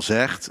je al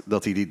zegt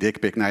dat hij die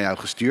dickpic naar jou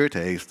gestuurd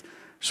heeft,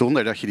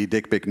 zonder dat je die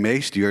dickpic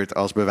meestuurt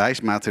als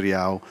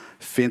bewijsmateriaal,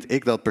 vind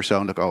ik dat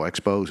persoonlijk al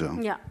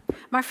exposen. Ja,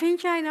 maar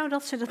vind jij nou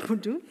dat ze dat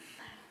moet doen?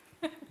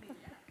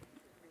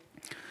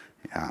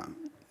 Ja.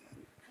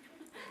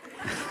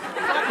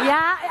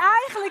 Ja,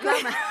 eigenlijk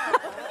wel.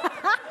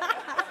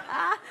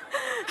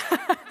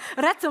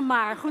 Red hem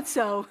maar, goed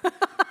zo.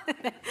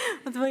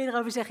 Wat wil je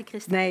erover zeggen,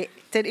 Christa? Nee,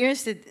 ten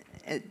eerste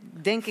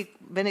denk ik,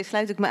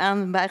 sluit ik me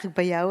aan eigenlijk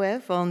bij jou. Hè,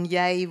 van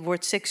jij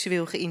wordt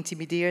seksueel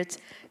geïntimideerd,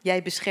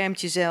 jij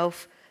beschermt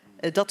jezelf.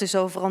 Dat is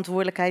al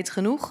verantwoordelijkheid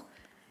genoeg.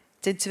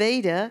 Ten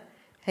tweede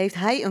heeft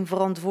hij een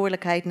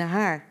verantwoordelijkheid naar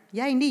haar.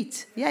 Jij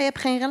niet. Jij hebt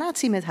geen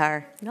relatie met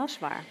haar. Dat is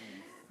waar.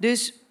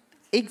 Dus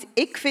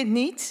ik vind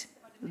niet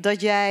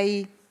dat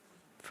jij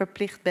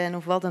verplicht bent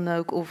of wat dan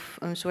ook, of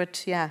een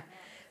soort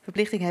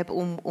verplichting hebt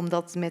om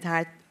dat met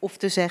haar of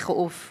te zeggen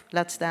of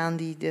laat staan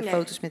de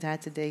foto's met haar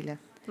te delen.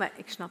 Nee,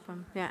 ik snap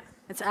hem. Ja.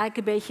 Het is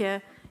eigenlijk een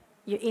beetje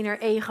je inner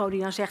ego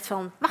die dan zegt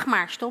van... wacht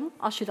maar, stom,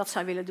 als je dat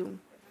zou willen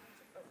doen.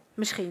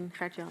 Misschien,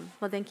 Gert-Jan.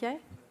 Wat denk jij?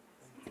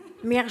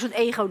 Meer een soort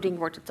ego-ding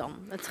wordt het dan.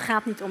 Het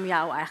gaat niet om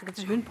jou eigenlijk,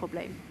 het is hun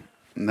probleem.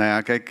 Nou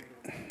ja, kijk,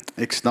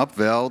 ik snap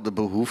wel de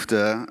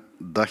behoefte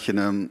dat je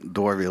hem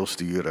door wil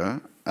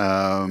sturen.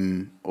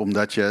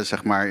 Omdat je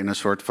zeg maar in een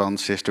soort van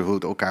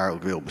sisterhood elkaar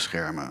ook wil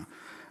beschermen.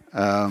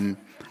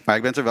 Maar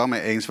ik ben het er wel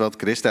mee eens wat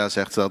Christa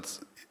zegt,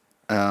 dat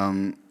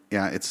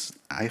it's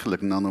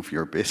eigenlijk none of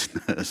your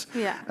business.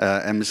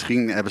 Ja. En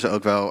misschien hebben ze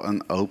ook wel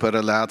een open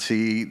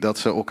relatie, dat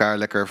ze elkaar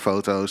lekker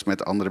foto's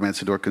met andere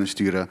mensen door kunnen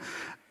sturen.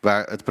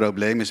 Waar het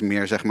probleem is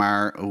meer zeg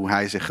maar hoe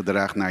hij zich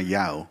gedraagt naar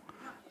jou.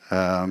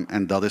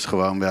 En dat is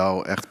gewoon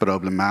wel echt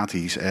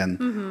problematisch. En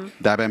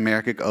daarbij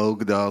merk ik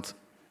ook dat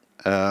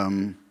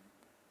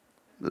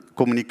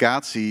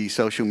communicatie,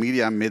 social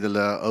media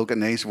middelen ook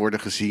ineens worden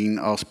gezien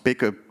als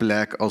pick-up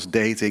plek, als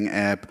dating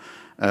app.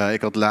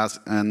 Ik had laatst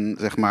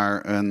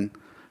een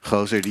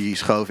gozer die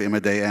schoof in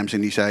mijn DM's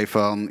en die zei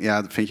van...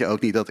 ja, vind je ook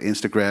niet dat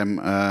Instagram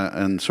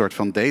een soort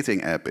van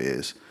dating app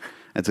is?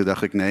 En toen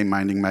dacht ik, nee,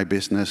 minding my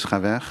business, ga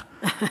weg.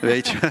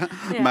 Weet je?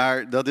 Ja.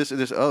 Maar dat is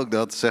dus ook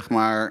dat, zeg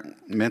maar...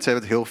 Mensen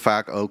hebben het heel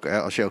vaak ook,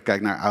 als je ook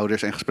kijkt naar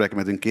ouders en gesprekken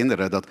met hun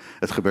kinderen... dat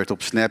het gebeurt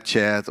op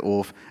Snapchat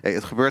of...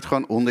 het gebeurt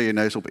gewoon onder je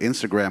neus op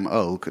Instagram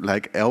ook.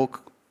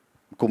 Elk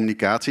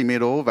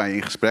communicatiemiddel waar je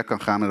in gesprek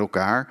kan gaan met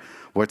elkaar...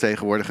 wordt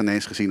tegenwoordig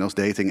ineens gezien als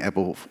dating app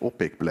of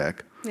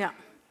oppikplek. Ja,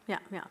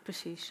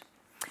 precies.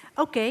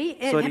 Oké,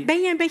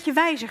 ben je een beetje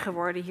wijzer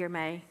geworden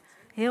hiermee?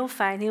 Heel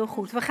fijn, heel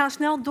goed. We gaan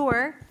snel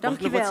door. Dank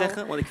je wel. Mag ik nog wat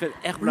zeggen? Want ik vind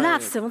het echt belangrijk.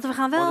 Laatste, want we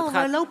gaan wel,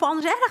 we lopen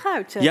anders erg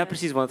uit. Ja,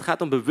 precies, want het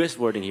gaat om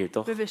bewustwording hier,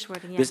 toch?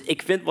 Bewustwording, ja. Dus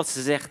ik vind wat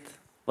ze zegt,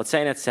 wat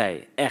zij net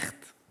zei, echt,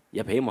 je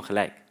hebt helemaal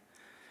gelijk.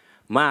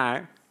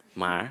 Maar,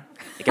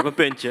 ik heb een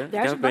puntje.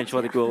 Ik heb een puntje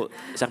wat ik wil,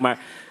 zeg maar...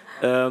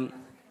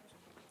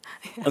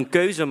 een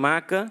keuze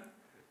maken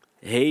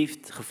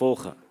heeft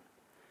gevolgen.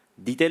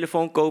 Die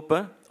telefoon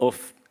kopen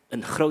of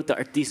een grote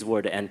artiest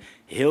worden en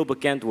heel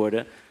bekend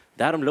worden...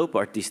 Daarom lopen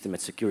artiesten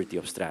met security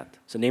op straat.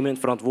 Ze nemen een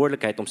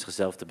verantwoordelijkheid om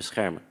zichzelf te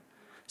beschermen.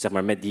 Zeg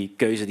maar met die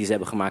keuze die ze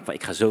hebben gemaakt van...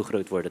 ik ga zo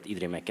groot worden dat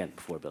iedereen mij kent,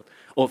 bijvoorbeeld.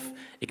 Of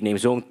ik neem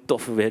zo'n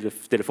toffe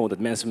telefoon dat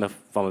mensen me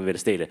van me willen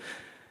stelen.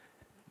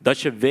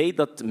 Dat je weet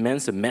dat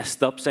mensen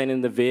messed up zijn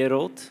in de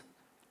wereld...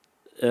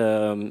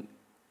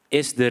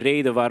 is de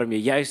reden waarom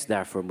je juist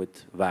daarvoor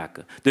moet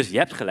waken. Dus je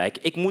hebt gelijk,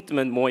 ik moet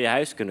mijn mooie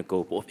huis kunnen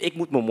kopen... of ik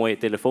moet mijn mooie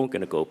telefoon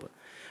kunnen kopen.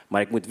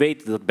 Maar ik moet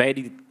weten dat bij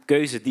die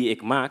keuze die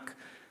ik maak...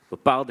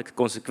 bepaalde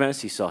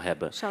consequenties zal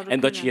hebben. En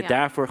dat je je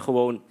daarvoor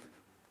gewoon,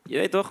 je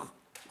weet toch,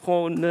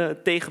 gewoon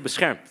tegen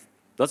beschermt.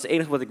 Dat is het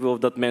enige wat ik wil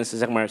dat mensen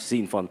zeg maar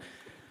zien van...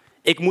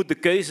 ik moet de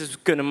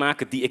keuzes kunnen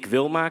maken die ik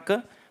wil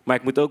maken... maar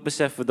ik moet ook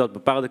beseffen dat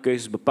bepaalde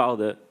keuzes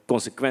bepaalde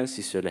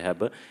consequenties zullen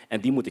hebben.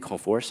 En die moet ik gewoon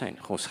voor zijn,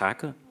 gewoon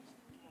schakelen.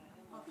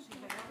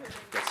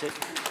 That's it.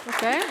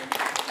 Oké.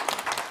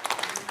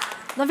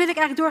 Dan wil ik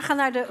eigenlijk doorgaan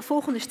naar de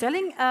volgende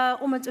stelling.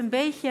 Om het een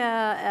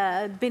beetje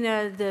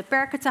binnen de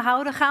perken te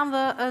houden, gaan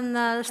we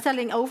een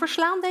stelling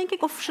overslaan, denk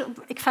ik. Of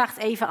ik vraag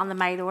het even aan de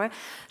meiden, hoor.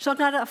 Zal ik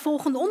naar het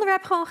volgende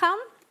onderwerp gewoon gaan?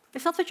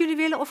 Is dat wat jullie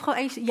willen? Of gewoon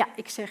eens... Ja,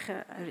 ik zeg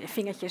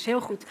vingertjes,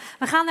 heel goed.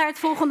 We gaan naar het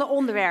volgende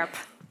onderwerp.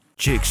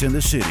 Chicks in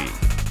the City.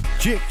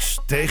 Chicks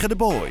tegen de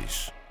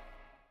boys.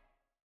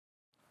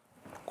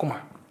 Kom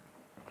maar.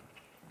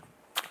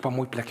 Ik heb een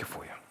mooi plekje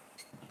voor je.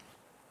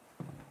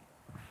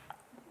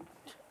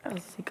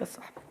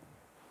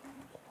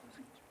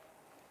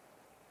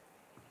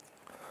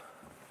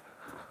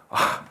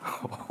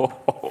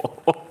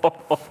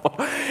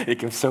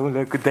 Ik heb zo'n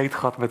leuke date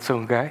gehad met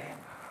zo'n guy.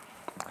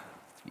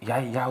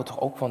 Jij houdt toch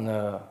ook van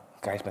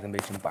guys met een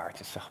beetje een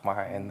baardje, zeg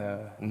maar. En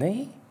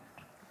nee?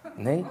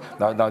 Nee?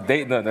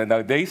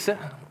 Nou deze.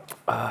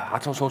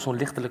 Had zo'n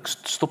lichtelijk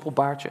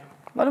stoppelbaardje.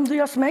 Waarom doe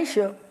je als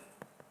meisje?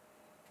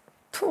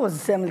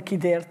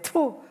 Zemmelkider.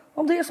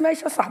 Waarom doe je als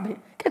meisje, sahbi?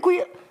 Kijk hoe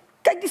je...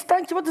 Kijk die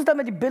standje, wat is dat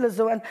met die billen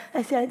zo? En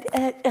hij zei...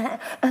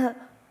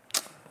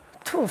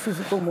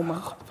 vieze domme man.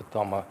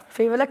 Godverdamme. Vind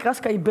je wel lekker als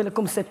kan je billen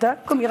komen zitten?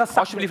 Kom hier als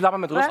alsjeblieft, laat me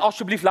met rust.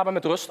 Alsjeblieft, laat me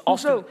met rust.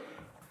 Zo.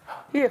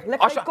 Hier,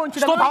 lekker je kontje.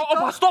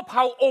 Stop,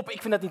 hou op.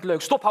 Ik vind dat niet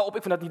leuk. Stop, hou op.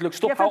 Ik vind dat niet leuk.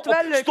 Stop, hou op.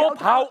 Stop,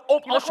 hou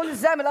op. Je gewoon een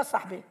zemmel,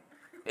 sahbi.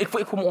 Ik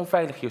voel me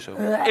onveilig hier zo.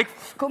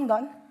 Kom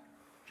dan.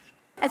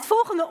 Het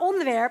volgende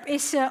onderwerp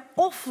is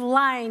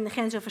offline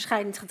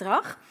grensoverschrijdend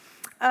gedrag.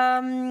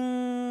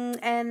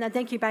 En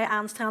denk hierbij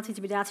aan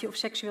straatintimidatie of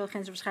seksueel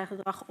grensoverschrijdend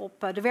gedrag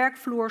op de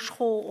werkvloer,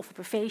 school of op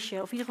een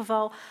feestje. Of in ieder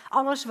geval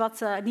alles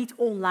wat niet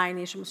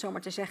online is, om het zo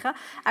maar te zeggen.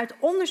 Uit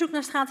onderzoek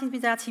naar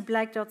straatintimidatie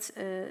blijkt dat 67%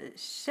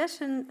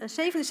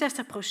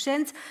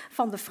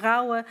 van de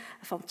vrouwen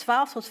van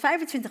 12 tot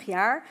 25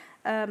 jaar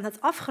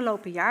Het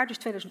afgelopen jaar, dus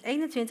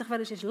 2021, wel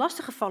eens is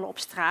lastiggevallen op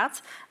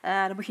straat.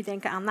 Dan moet je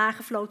denken aan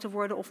nagefloten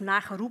worden of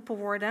nageroepen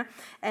worden.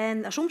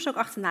 En soms ook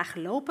achterna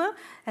gelopen.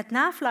 Het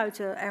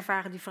nafluiten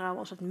ervaren die vrouwen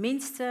als het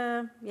minst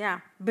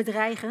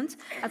bedreigend.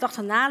 Het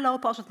achterna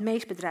lopen als het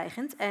meest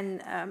bedreigend.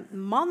 En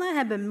mannen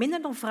hebben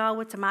minder dan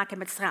vrouwen te maken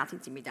met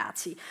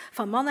straatintimidatie.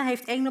 Van mannen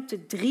heeft 1 op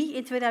de 3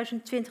 in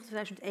 2020,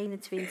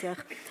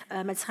 2021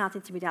 met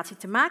straatintimidatie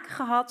te maken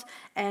gehad.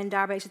 En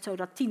daarbij is het zo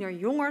dat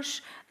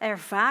tienerjongens er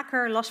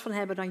vaker last van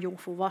hebben dan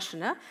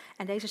jongvolwassenen.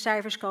 En deze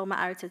cijfers komen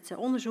uit het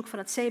onderzoek van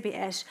het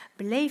CBS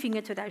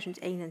Belevingen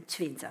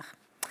 2021.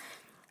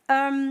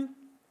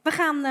 We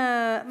gaan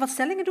wat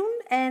stellingen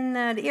doen.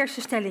 En de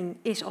eerste stelling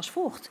is als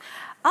volgt.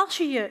 Als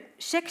je je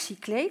sexy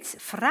kleedt,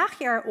 vraag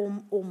je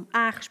erom om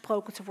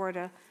aangesproken te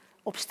worden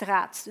op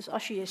straat. Dus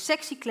als je je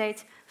sexy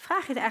kleedt,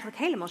 vraag je er eigenlijk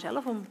helemaal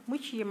zelf om.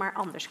 Moet je je maar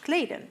anders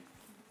kleden.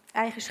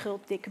 Eigen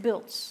schuld, dikke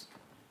bult.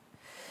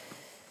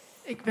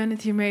 Ik ben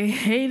het hiermee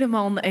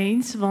helemaal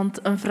oneens,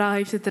 want een vrouw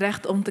heeft het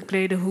recht om te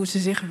kleden hoe ze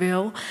zich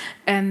wil.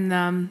 En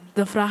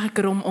dan vraag ik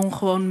erom om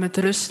gewoon met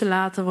rust te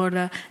laten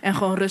worden en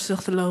gewoon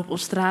rustig te lopen op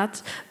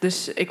straat.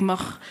 Dus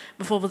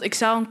ik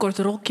zou een kort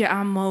rokje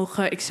aan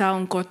mogen, ik zou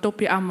een kort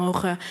topje aan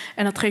mogen.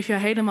 En dat geeft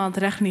jou helemaal het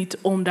recht niet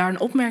om daar een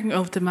opmerking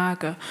over te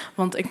maken.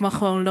 Want ik mag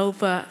gewoon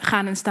lopen,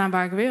 gaan en staan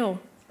waar ik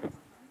wil.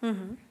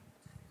 Mm-hmm.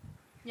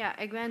 Ja,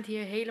 ik ben het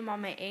hier helemaal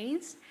mee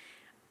eens.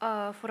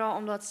 Vooral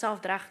omdat zelf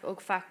draag ik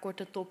ook vaak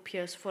korte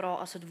topjes, vooral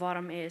als het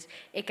warm is.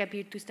 Ik heb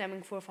hier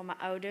toestemming voor van mijn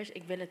ouders,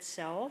 ik wil het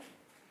zelf.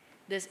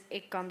 Dus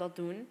ik kan dat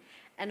doen.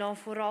 En dan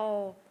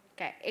vooral,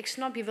 kijk, ik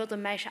snap je wilt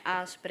een meisje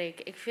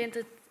aanspreken. Ik vind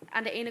het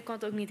aan de ene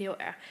kant ook niet heel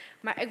erg.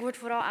 Maar ik word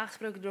vooral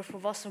aangesproken door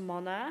volwassen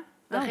mannen.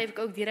 Dan geef ik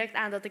ook direct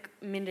aan dat ik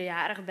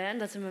minderjarig ben,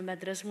 dat ze me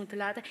met rust moeten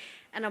laten.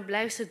 En dan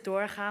blijft ze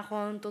doorgaan,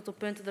 gewoon tot op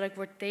punten dat ik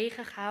word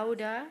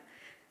tegengehouden.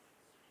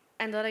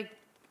 En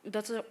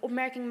dat ze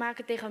opmerking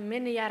maken tegen een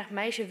minderjarig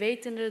meisje,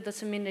 wetende dat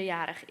ze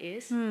minderjarig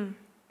is.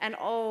 En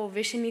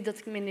wist je niet dat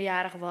ik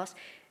minderjarig was?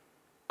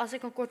 Als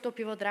ik een kort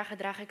topje wil dragen,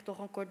 draag ik toch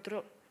een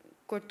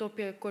kort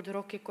topje, kort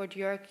rokje, kort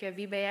jurkje.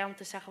 Wie ben jij om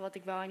te zeggen wat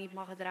ik wel en niet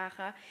mag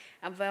dragen?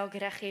 En welk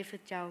recht geeft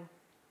het jou?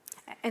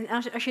 En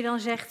als je dan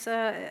zegt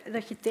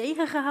dat je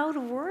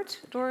tegengehouden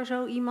wordt door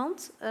zo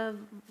iemand,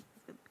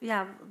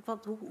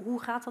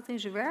 hoe gaat dat in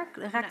zijn werk?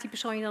 Raakt die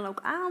persoon je dan ook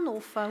aan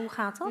of hoe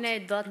gaat dat?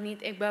 Nee, dat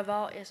niet. Ik ben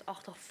wel eens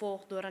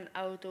achtervolgd door een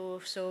auto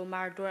of zo,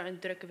 maar door een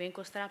drukke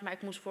winkelstraat. Maar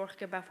ik moest vorige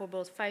keer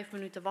bijvoorbeeld 5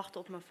 minuten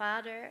wachten op mijn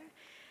vader.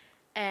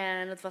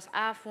 En het was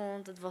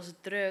avond, het was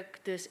druk.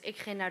 Dus ik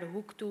ging naar de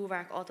hoek toe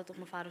waar ik altijd op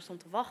mijn vader stond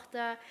te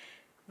wachten.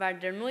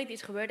 Waar er nooit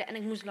iets gebeurde en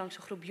ik moest langs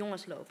een groep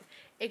jongens lopen.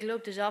 Ik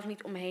loop er zelf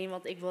niet omheen,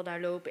 want ik wil daar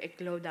lopen. Ik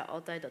loop daar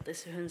altijd, dat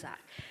is hun zaak.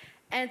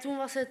 En toen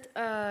was het...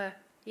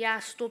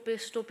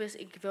 stop eens,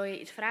 ik wil je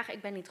iets vragen.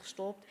 Ik ben niet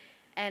gestopt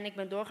en ik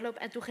ben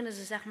doorgelopen. En toen gingen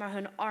ze zeg maar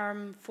hun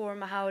arm voor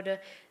me houden,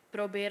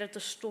 proberen te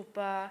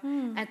stoppen.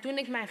 En toen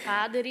ik mijn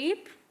vader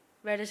riep,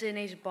 werden ze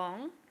ineens bang.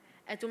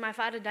 En toen mijn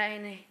vader daar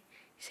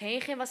ineens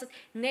heen ging, was het...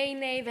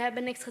 Nee, we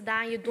hebben niks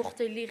gedaan, je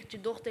dochter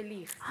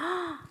liegt.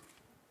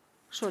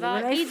 Sorry,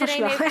 terwijl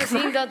iedereen heeft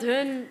gezien dat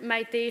hun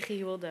mij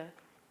tegenhielden.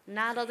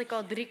 Nadat ik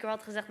al 3 keer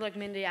had gezegd dat ik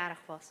minderjarig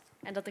was.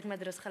 En dat ik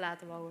met rust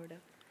gelaten wou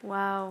worden.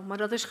 Wauw, maar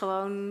dat is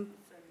gewoon...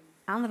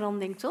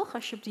 aanranding, toch?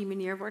 Als je op die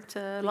manier wordt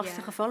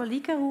lastiggevallen.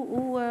 Lieke,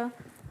 hoe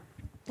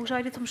zou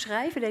je dit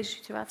omschrijven, deze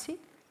situatie?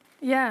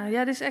 Ja,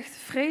 dit is echt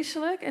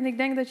vreselijk. En ik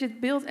denk dat je het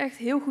beeld echt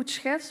heel goed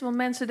schetst. Want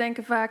mensen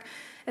denken vaak,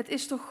 het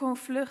is toch gewoon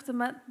flirten.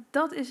 Maar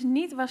dat is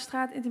niet waar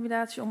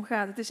straatintimidatie om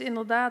gaat. Het is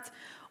inderdaad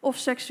of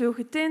seksueel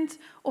getint,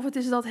 of het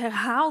is dat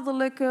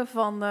herhaaldelijke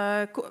van,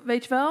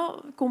 weet je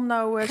wel, kom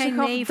nou, zeg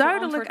af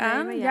duidelijk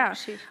aan. Ja,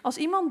 als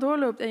iemand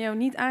doorloopt en jou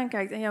niet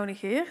aankijkt en jou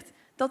negeert,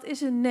 dat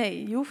is een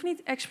nee. Je hoeft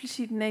niet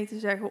expliciet nee te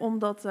zeggen om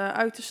dat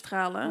uit te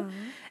stralen.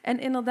 En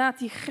inderdaad,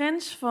 die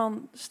grens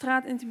van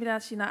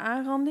straatintimidatie naar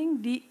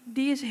aanranding,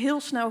 die is heel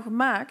snel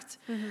gemaakt.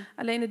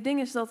 Alleen het ding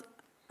is dat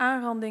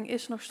aanranding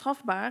is nog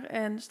strafbaar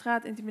en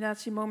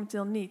straatintimidatie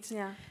momenteel niet.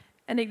 Ja.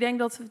 En ik denk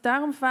dat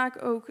daarom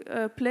vaak ook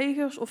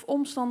plegers of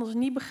omstanders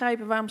niet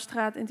begrijpen waarom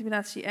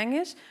straatintimidatie eng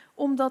is,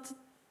 omdat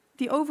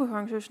die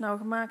overgang zo snel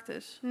gemaakt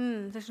is.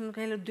 Het is een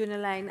hele dunne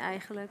lijn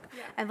eigenlijk.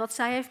 Ja. En wat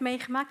zij heeft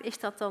meegemaakt, is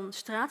dat dan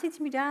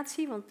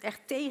straatintimidatie, want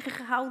echt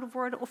tegengehouden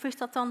worden, of is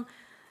dat dan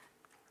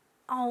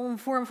al een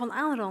vorm van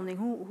aanranding?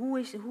 Hoe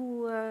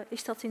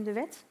is dat in de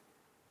wet?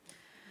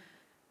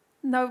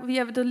 Nou,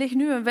 er ligt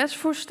nu een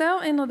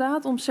wetsvoorstel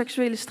inderdaad om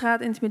seksuele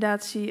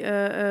straatintimidatie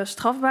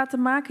strafbaar te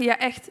maken. Ja,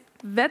 echt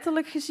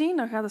wettelijk gezien,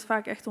 dan gaat het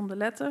vaak echt om de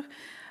letter.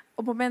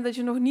 Op het moment dat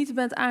je nog niet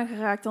bent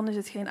aangeraakt, dan is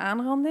het geen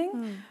aanranding.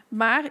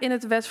 Maar in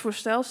het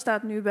wetsvoorstel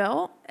staat nu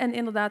wel, en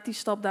inderdaad die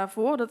stap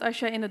daarvoor, dat als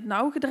jij in het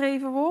nauw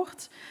gedreven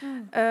wordt,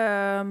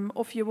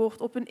 of je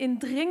wordt op een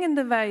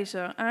indringende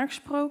wijze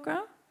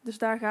aangesproken, dus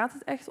daar gaat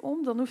het echt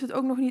om, dan hoeft het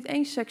ook nog niet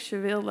eens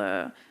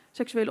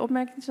seksuele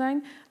opmerking te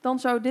zijn, dan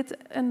zou dit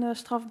een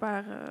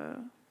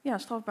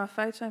strafbaar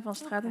feit zijn van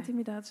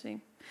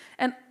straatintimidatie.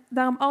 En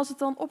daarom, als het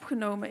dan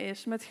opgenomen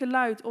is met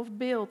geluid of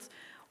beeld,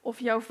 of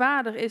jouw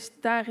vader is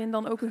daarin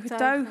dan ook een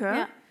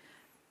getuige,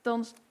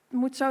 dan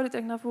zou dit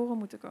echt naar voren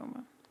moeten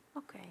komen.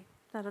 Oké,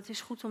 nou dat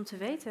is goed om te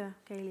weten,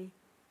 Kelly.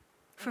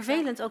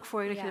 Vervelend ook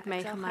voor je dat je het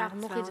meegemaakt. Ik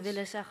zou graag nog iets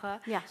willen zeggen.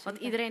 Ja, want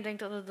iedereen denkt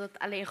dat het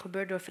alleen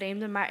gebeurt door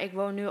vreemden. Maar ik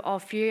woon nu al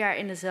 4 jaar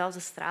in dezelfde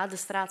straat. De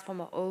straat van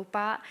mijn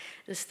opa.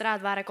 De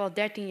straat waar ik al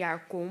 13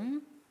 jaar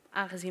kom.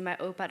 Aangezien mijn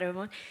opa er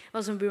woont.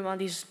 Was een buurman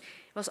die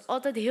was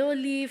altijd heel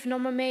lief.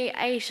 Nam me mee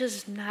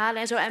ijsjes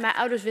halen en zo. En mijn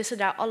ouders wisten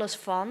daar alles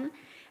van.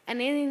 En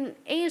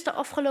ineens de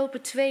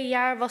afgelopen 2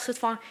 jaar was het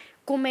van...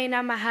 Kom mee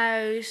naar mijn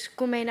huis,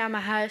 kom mee naar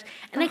mijn huis.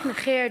 En ik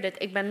negeerde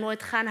het. Ik ben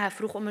nooit gegaan. Hij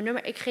vroeg om mijn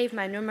nummer. Ik geef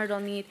mijn nummer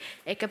dan niet.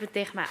 Ik heb het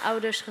tegen mijn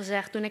ouders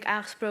gezegd. Toen ik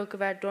aangesproken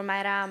werd door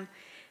mijn raam...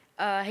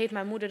 heeft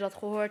mijn moeder dat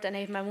gehoord en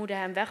heeft mijn moeder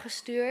hem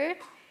weggestuurd.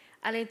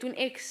 Alleen toen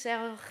ik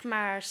zeg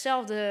maar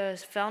zelf de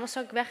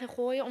vuilniszak weg ging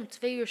gooien... om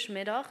 2 uur 's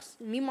middags,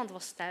 niemand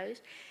was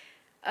thuis...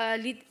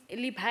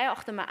 liep hij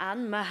achter me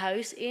aan, mijn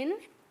huis in...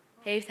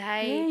 Heeft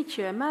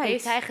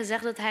hij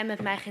gezegd dat hij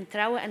met mij ging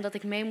trouwen... en dat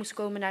ik mee moest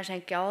komen naar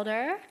zijn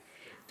kelder...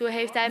 Toen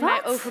heeft hij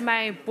mij over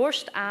mijn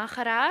borst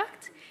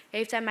aangeraakt.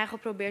 Heeft hij mij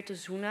geprobeerd te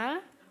zoenen.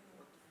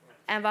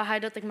 En wou hij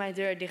dat ik mijn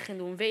deur dicht ging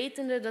doen.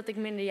 Wetende dat ik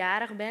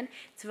minderjarig ben.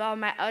 Terwijl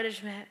mijn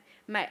ouders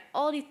mij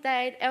al die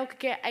tijd elke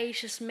keer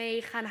ijsjes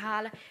mee gaan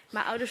halen.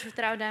 Mijn ouders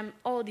vertrouwden hem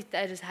al die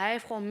tijd. Dus hij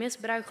heeft gewoon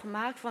misbruik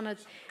gemaakt van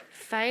het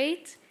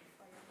feit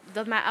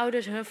dat mijn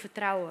ouders hun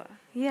vertrouwen.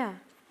 Ja.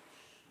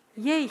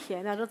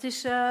 Jeetje, nou dat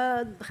is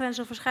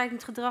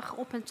grensoverschrijdend gedrag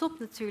op en top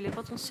natuurlijk.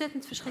 Wat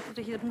ontzettend verschrikkelijk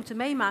dat je dat moet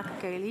meemaken,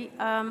 Kelly.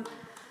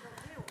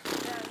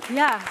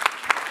 Ja,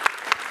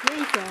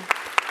 jeetje.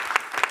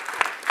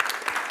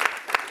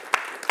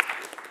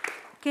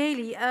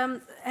 Kelly,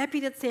 heb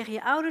je dat tegen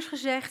je ouders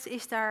gezegd?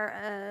 Is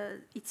daar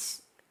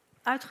iets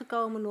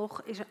uitgekomen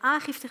nog? Is er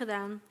aangifte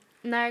gedaan?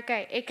 Nou,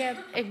 kijk,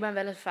 ik ben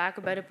wel eens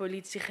vaker bij de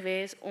politie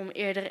geweest om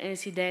eerdere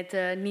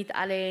incidenten, niet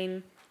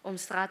alleen om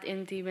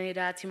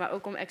straatintimidatie, maar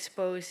ook om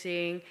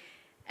exposing.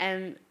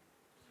 En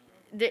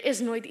er is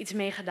nooit iets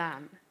mee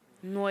gedaan.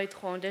 Nooit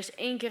gewoon. Er is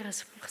 1 keer een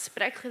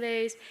gesprek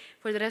geweest,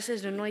 voor de rest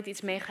is er nooit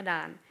iets mee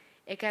gedaan.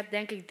 Ik heb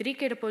denk ik 3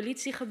 keer de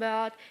politie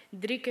gebeld,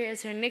 3 keer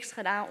is er niks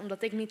gedaan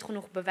omdat ik niet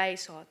genoeg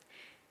bewijs had.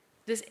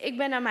 Dus ik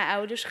ben naar mijn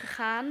ouders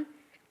gegaan.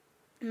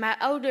 Mijn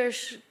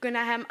ouders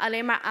kunnen hem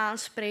alleen maar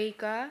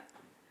aanspreken.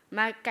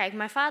 Maar kijk,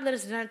 mijn vader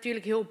is er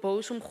natuurlijk heel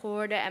boos om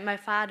geworden. En mijn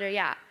vader,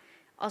 ja,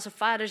 als een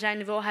vader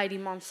zijnde wil hij die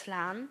man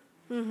slaan.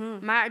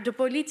 Mm-hmm. Maar de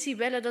politie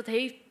bellen, dat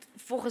heeft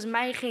volgens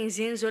mij geen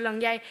zin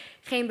zolang jij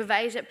geen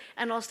bewijs hebt.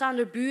 En dan staan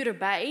er buren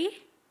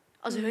bij.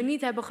 Als hun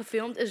niet hebben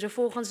gefilmd, is er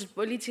volgens de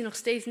politie nog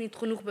steeds niet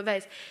genoeg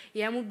bewijs.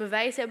 Jij moet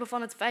bewijs hebben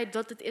van het feit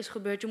dat het is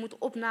gebeurd. Je moet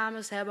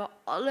opnames hebben,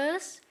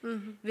 alles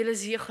willen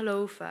ze je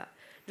geloven.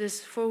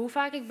 Dus voor hoe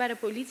vaak ik bij de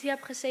politie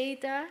heb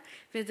gezeten,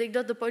 vind ik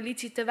dat de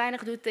politie te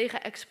weinig doet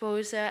tegen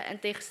exposen en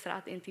tegen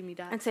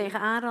straatintimidatie. En tegen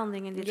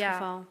aanranding in dit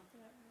geval.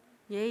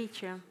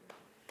 Jeetje.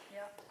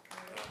 Ja.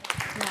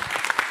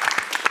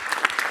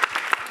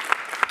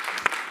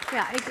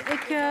 Ja,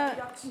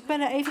 ik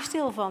ben er even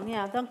stil van.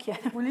 Ja, dank je.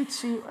 De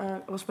politie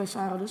was bij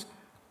Sarah dus.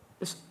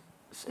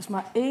 Is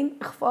maar 1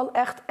 geval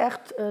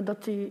echt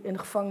dat hij in de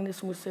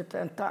gevangenis moest zitten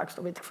en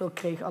taakstraf, weet ik veel,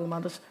 kreeg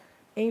allemaal. Dus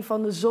 1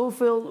 van de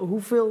zoveel,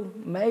 hoeveel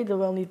meiden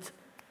wel niet.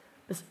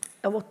 Dus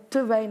er wordt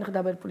te weinig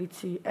daar bij de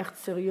politie. Echt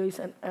serieus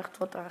en echt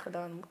wat daar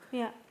gedaan moet.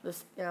 Ja. Dus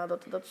ja,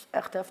 dat is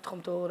echt heftig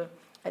om te horen.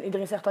 En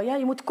iedereen zegt dan, ja,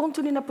 je moet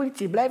continu naar de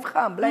politie. Blijf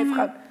gaan.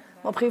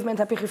 Maar op een gegeven moment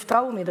heb je geen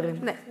vertrouwen meer erin.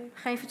 Nee,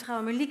 geen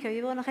vertrouwen meer. Lieke,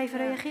 je wil nog even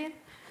reageren?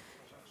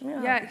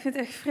 Ja, ik vind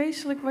het echt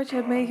vreselijk wat je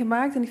hebt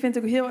meegemaakt. En ik vind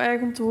het ook heel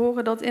erg om te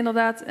horen dat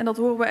inderdaad, en dat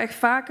horen we echt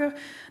vaker,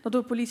 dat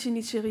door politie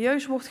niet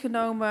serieus wordt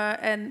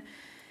genomen. En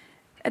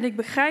ik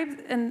begrijp,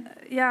 en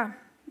ja,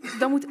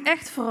 dat moet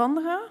echt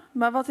veranderen.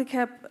 Maar wat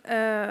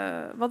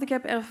ik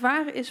heb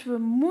ervaren is, we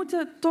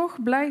moeten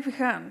toch blijven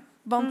gaan.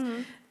 Want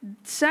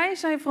zij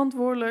zijn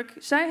verantwoordelijk,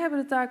 zij hebben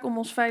de taak om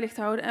ons veilig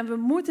te houden. En we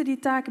moeten die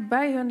taak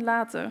bij hun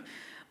laten.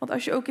 Want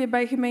als je ook weer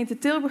bij gemeente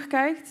Tilburg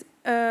kijkt,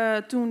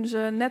 toen ze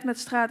net met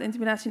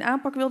straatintimidatie een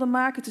aanpak wilden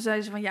maken, toen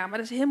zeiden ze van ja, maar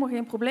dat is helemaal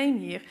geen probleem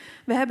hier.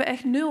 We hebben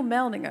echt 0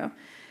 meldingen.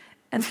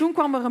 En toen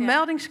kwam er een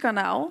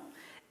meldingskanaal.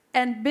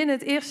 En binnen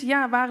het eerste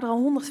jaar waren er al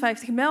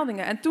 150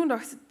 meldingen. En toen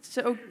dacht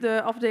ze ook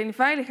de afdeling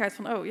veiligheid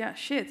van oh ja,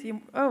 shit,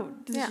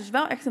 dit is dus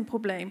wel echt een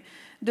probleem.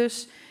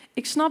 Dus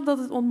ik snap dat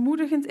het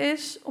ontmoedigend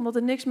is, omdat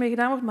er niks mee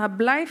gedaan wordt, maar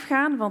blijf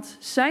gaan, want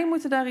zij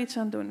moeten daar iets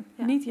aan doen.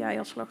 Ja. Niet jij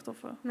als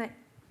slachtoffer. Nee,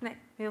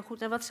 heel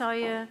goed. En wat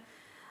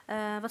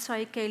zou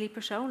je Kelly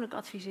persoonlijk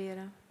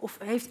adviseren? Of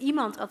heeft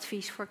iemand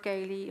advies voor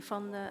Kelly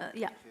van,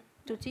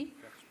 doet hij?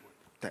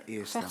 Ten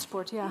eerste.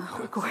 Vechtsport, ja.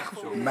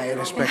 Mijn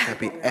respect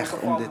heb je echt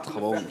om dit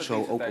gewoon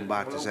zo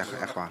openbaar te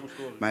zeggen, echt waar.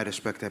 Mijn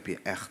respect heb je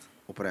echt,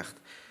 oprecht.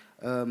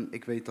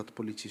 Ik weet dat de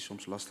politie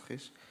soms lastig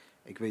is.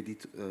 Ik weet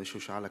niet,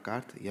 sociale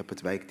kaart, je hebt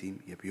het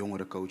wijkteam, je hebt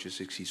jongere coaches.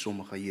 Ik zie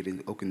sommigen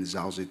hier ook in de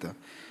zaal zitten.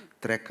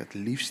 Trek het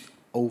liefst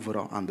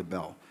overal aan de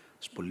bel.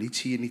 Als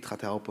politie je niet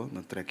gaat helpen,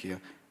 dan trek je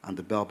aan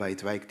de bel bij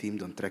het wijkteam.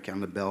 Dan trek je aan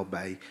de bel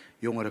bij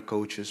jongere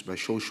coaches, bij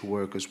social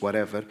workers,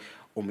 whatever.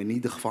 Om in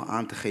ieder geval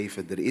aan te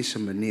geven, er is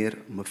een meneer,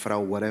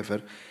 mevrouw,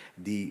 whatever,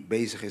 die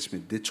bezig is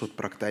met dit soort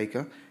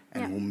praktijken.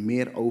 En hoe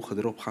meer ogen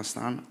erop gaan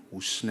staan,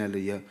 hoe sneller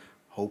je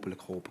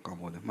hopelijk geholpen kan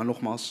worden. Maar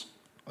nogmaals,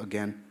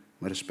 again,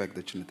 mijn respect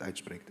dat je het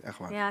uitspreekt. Echt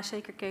waar. Ja,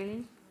 zeker,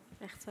 Kelly.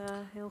 Echt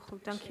heel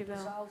goed, dank je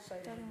wel.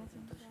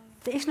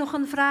 Er is nog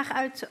een vraag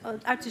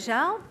uit de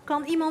zaal.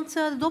 Kan iemand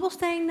de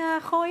dobbelsteen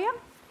gooien?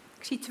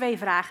 Ik zie 2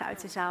 vragen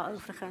uit de zaal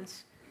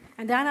overigens.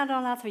 En daarna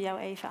dan laten we jou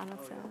even aan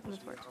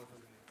het woord.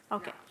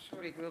 Oké.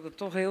 Sorry, ik wilde er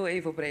toch heel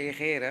even op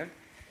reageren.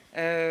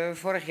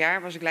 Vorig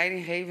jaar was ik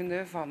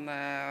leidinggevende van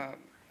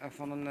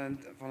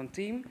een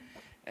team.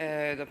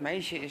 Dat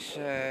meisje is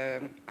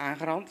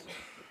aangerand.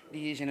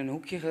 Die is in een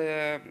hoekje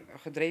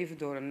gedreven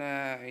door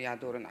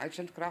een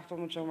uitzendkracht,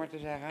 om het zo maar te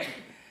zeggen.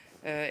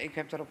 Ik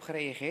heb daarop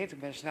gereageerd. Ik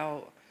ben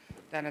snel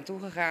daar naartoe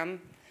gegaan.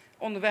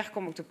 Onderweg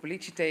kom ik de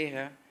politie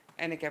tegen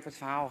en ik heb het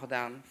verhaal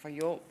gedaan. Van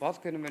joh, wat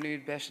kunnen we nu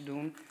het beste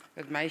doen?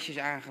 Het meisje is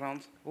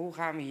aangerand. Hoe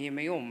gaan we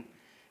hiermee om?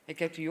 Ik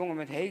heb die jongen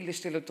met hele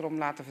stille trom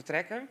laten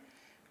vertrekken.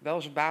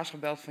 Wel zijn baas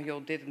gebeld van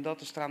joh, dit en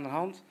dat is er aan de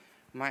hand.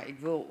 Maar ik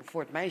wil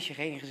voor het meisje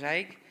geen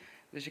gezeik.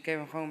 Dus ik heb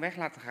hem gewoon weg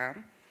laten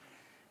gaan.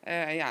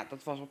 Ja,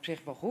 dat was op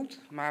zich wel goed.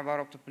 Maar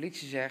waarop de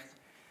politie zegt,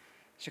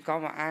 ze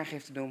kan wel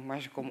aangifte doen,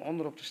 maar ze komt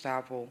onder op de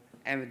stapel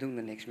en we doen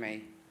er niks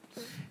mee.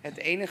 Het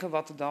enige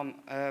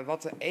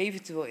wat er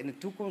eventueel in de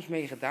toekomst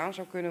mee gedaan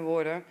zou kunnen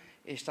worden,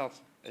 is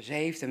dat ze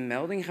heeft een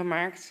melding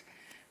gemaakt.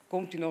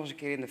 Komt die nog eens een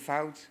keer in de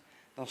fout,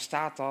 dan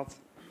staat dat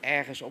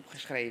ergens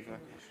opgeschreven.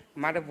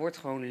 Maar er wordt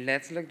gewoon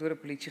letterlijk door de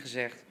politie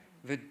gezegd,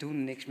 we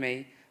doen niks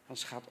mee, want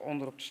ze gaat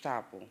onder op de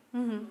stapel.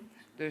 Mm-hmm.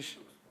 Dus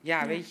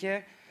ja, weet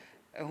je,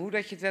 hoe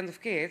dat je het went of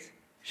keert,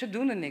 ze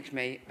doen er niks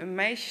mee. Een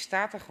meisje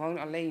staat er gewoon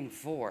alleen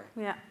voor.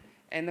 Ja.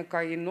 En dan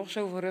kan je nog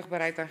zoveel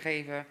rugbaarheid aan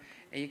geven.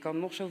 En je kan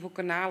nog zoveel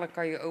kanalen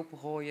kan je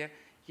opengooien.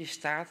 Je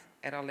staat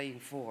er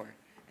alleen voor.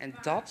 En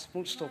dat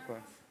moet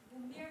stoppen.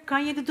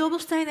 Kan je de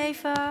dobbelsteen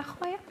even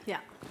gooien?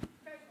 Ja.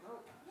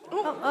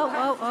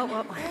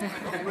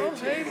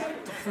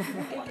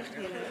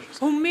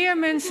 Hoe meer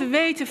mensen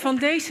weten van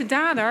deze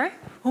dader,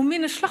 hoe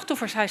minder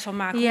slachtoffers hij zal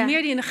maken. Ja. Hoe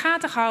meer die in de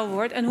gaten gehouden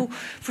wordt en hoe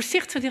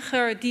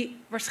voorzichtiger die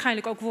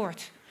waarschijnlijk ook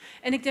wordt.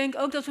 En ik denk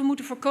ook dat we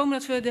moeten voorkomen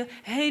dat we de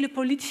hele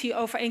politie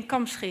over één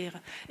kam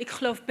scheren. Ik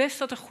geloof best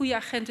dat er goede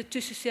agenten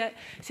tussen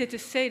zitten,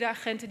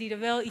 zedenagenten die er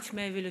wel iets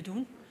mee willen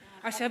doen.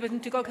 Maar ze hebben het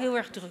natuurlijk ook heel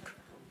erg druk.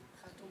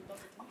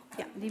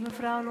 Ja, die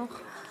mevrouw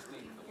nog.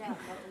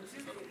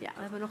 Ja,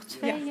 we hebben nog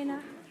 2 hierna.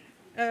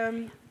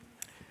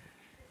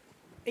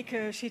 Ik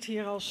zit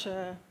hier als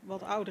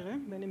wat oudere,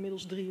 ik ben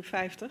inmiddels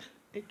 53.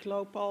 Ik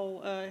loop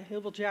al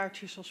heel wat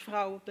jaartjes als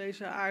vrouw op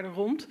deze aarde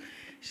rond.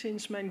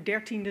 Sinds mijn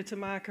 13e te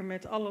maken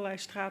met allerlei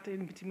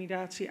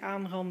straatintimidatie,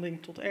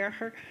 aanranding tot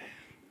erger.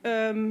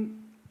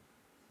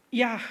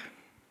 Ja,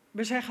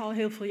 we zeggen al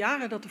heel veel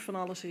jaren dat er van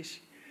alles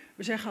is.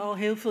 We zeggen al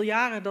heel veel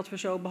jaren dat we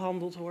zo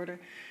behandeld worden.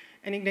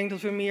 En ik denk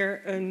dat we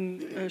meer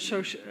een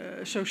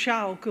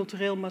sociaal,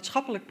 cultureel,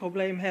 maatschappelijk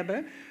probleem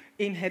hebben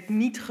in het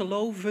niet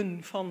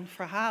geloven van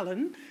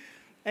verhalen.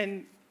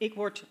 En ik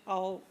word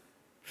al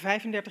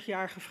 35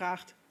 jaar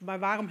gevraagd, maar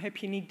waarom heb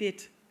je niet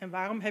dit? En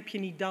waarom heb je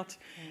niet dat?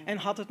 En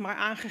had het maar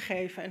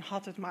aangegeven en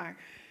had het maar.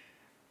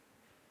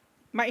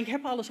 Maar ik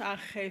heb alles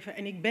aangegeven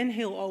en ik ben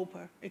heel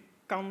open. Ik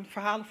kan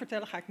verhalen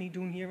vertellen, ga ik niet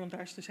doen hier, want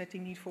daar is de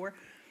setting niet voor.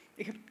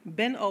 Ik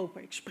ben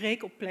open, ik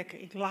spreek op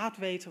plekken, ik laat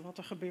weten wat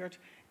er gebeurt.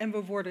 En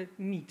we worden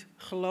niet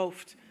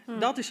geloofd.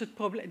 Dat is het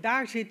probleem.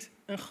 Daar zit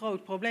een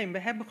groot probleem. We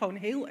hebben gewoon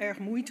heel erg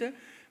moeite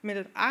met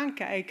het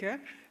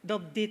aankijken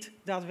dat dit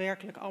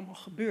daadwerkelijk allemaal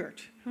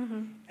gebeurt.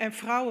 En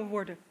vrouwen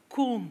worden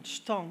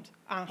constant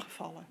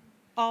aangevallen.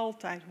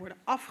 Altijd worden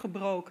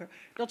afgebroken.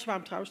 Dat is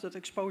waarom trouwens dat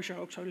exposure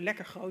ook zo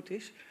lekker groot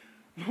is.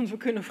 Want we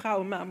kunnen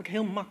vrouwen namelijk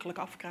heel makkelijk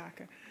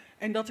afkraken.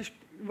 En dat is,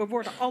 we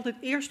worden altijd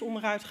eerst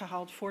onderuit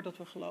gehaald voordat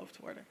we geloofd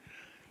worden.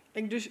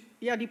 Dus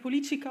ja, die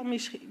politie kan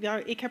misschien... Ja,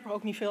 ik heb er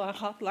ook niet veel aan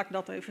gehad, laat ik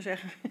dat even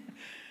zeggen.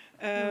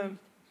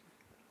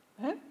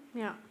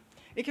 Ja.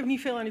 Ik heb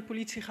niet veel aan die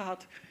politie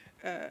gehad.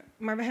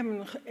 Maar we hebben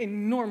een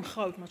enorm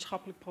groot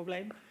maatschappelijk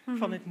probleem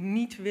van het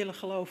niet willen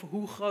geloven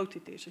hoe groot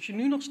dit is. Als je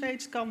nu nog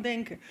steeds kan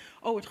denken,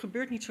 oh, het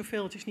gebeurt niet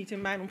zoveel, het is niet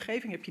in mijn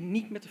omgeving, heb je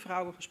niet met de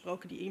vrouwen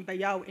gesproken die bij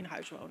jou in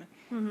huis wonen.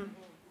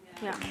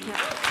 Ja.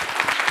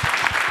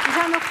 Er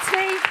zijn nog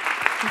 2...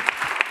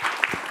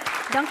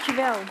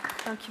 Dankjewel.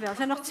 Er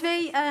zijn nog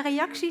 2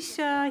 reacties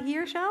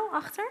hier zo,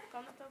 achter.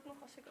 Kan het ook nog,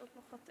 als ik ook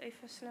nog wat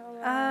even snel...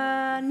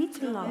 Niet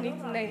te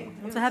lang. Nee.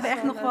 Want we hebben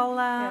echt nog wel...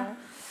 Ja.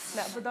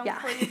 Nou, bedankt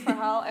voor je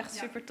verhaal. Echt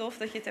super tof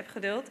dat je het hebt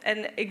gedeeld.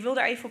 En ik wil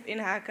daar even op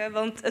inhaken.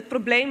 Want het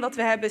probleem wat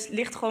we hebben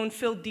ligt gewoon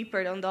veel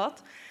dieper dan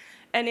dat.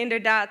 En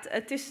inderdaad,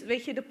 het is,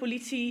 weet je, de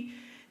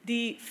politie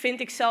die vind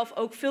ik zelf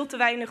ook veel te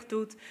weinig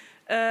doet.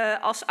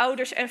 Als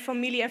ouders en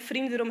familie en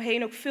vrienden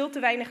eromheen ook veel te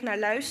weinig naar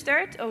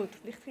luistert. Oh, het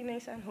ligt er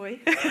ineens aan,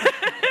 hoi.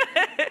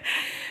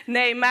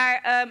 Nee, maar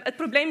het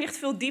probleem ligt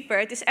veel dieper.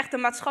 Het is echt een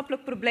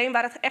maatschappelijk probleem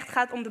waar het echt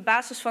gaat om de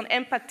basis van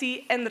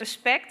empathie en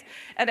respect.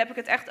 En dan heb ik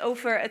het echt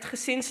over het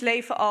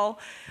gezinsleven al.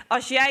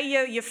 Als jij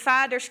je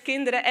vaders,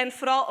 kinderen en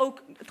vooral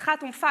ook, het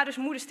gaat om vaders,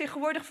 moeders.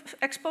 Tegenwoordig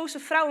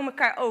exposen vrouwen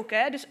elkaar ook,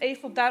 hè? Dus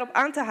even op daarop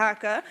aan te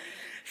haken.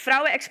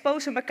 vrouwen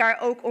exposen elkaar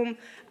ook om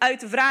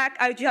uit wraak,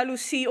 uit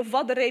jaloezie of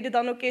wat de reden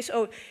dan ook is.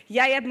 Oh,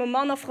 jij hebt mijn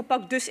man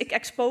afgepakt, dus ik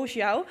expose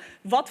jou.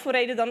 Wat voor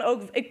reden dan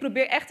ook. Ik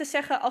probeer echt te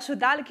zeggen, als we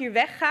dadelijk hier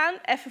weggaan,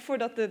 even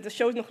voordat de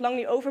show is nog lang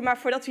niet over, maar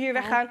voordat we hier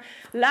weggaan,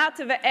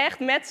 laten we echt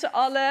met z'n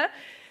allen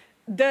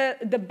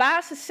de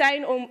basis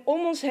zijn om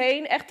ons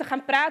heen echt te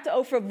gaan praten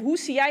over hoe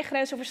zie jij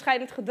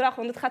grensoverschrijdend gedrag.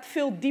 Want het gaat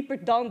veel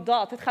dieper dan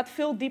dat. Het gaat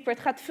veel dieper.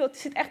 Het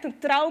zit echt een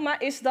trauma,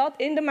 is dat,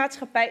 in de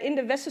maatschappij, in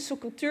de westerse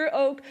cultuur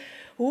ook.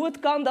 Hoe het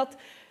kan dat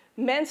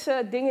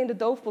mensen dingen in de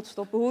doofpot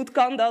stoppen. Hoe het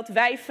kan dat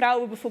wij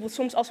vrouwen bijvoorbeeld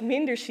soms als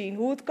minder zien.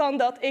 Hoe het kan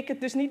dat ik het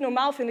dus niet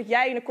normaal vind dat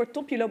jij in een kort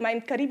topje loopt, maar in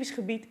het Caribisch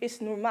gebied is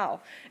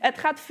normaal. Het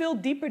gaat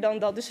veel dieper dan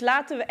dat. Dus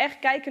laten we echt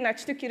kijken naar het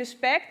stukje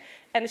respect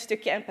en een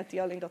stukje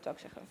empathie, alleen dat zou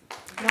ik zeggen.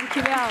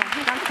 Dankjewel,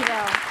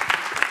 dankjewel.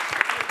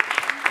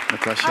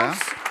 Natasja?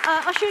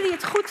 Als jullie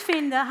het goed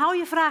vinden, hou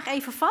je vraag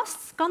even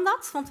vast. Kan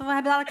dat? Want we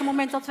hebben dadelijk een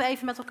moment dat we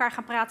even met elkaar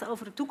gaan praten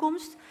over de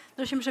toekomst. Dus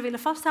als je hem zou willen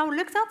vasthouden,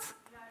 lukt dat?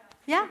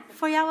 Ja,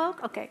 voor jou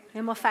ook? Oké,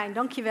 helemaal fijn,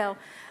 dankjewel.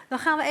 Dan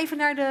gaan we even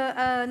naar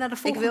de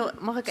volgende.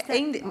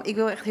 Ik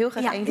wil echt heel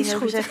graag één ding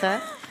over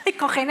zeggen. Ik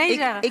kan geen nee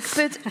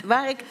zeggen.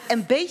 Waar ik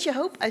een beetje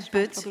hoop uit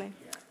put,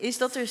 is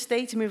dat er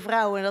steeds meer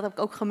vrouwen, en dat heb ik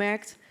ook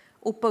gemerkt,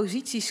 op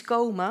posities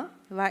komen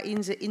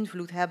waarin ze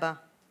invloed hebben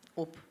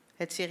op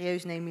het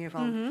serieus nemen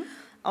hiervan. Mhm.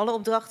 Alle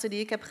opdrachten die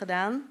ik heb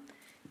gedaan,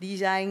 die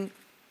zijn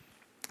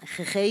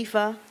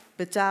gegeven,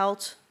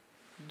 betaald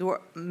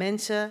door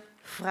mensen,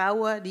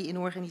 vrouwen die in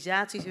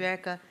organisaties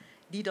werken,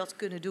 die dat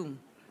kunnen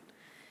doen.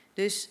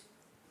 Dus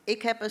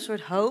ik heb een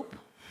soort hoop,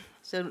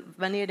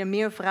 wanneer er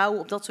meer vrouwen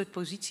op dat soort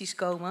posities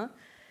komen,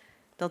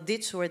 dat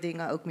dit soort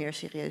dingen ook meer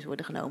serieus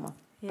worden genomen.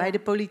 Ja. Bij de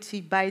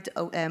politie, bij het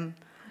OM,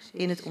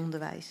 in het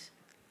onderwijs,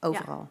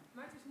 overal. Ja.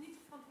 Maar het is niet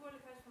de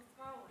verantwoordelijkheid van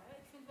vrouwen. Hè?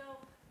 Ik vind wel,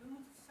 we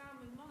moeten het samen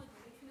met mannen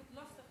doen. Ik vind het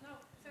lastig. Nou,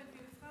 zijn er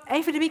weer vrouwen?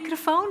 Even de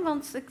microfoon,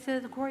 want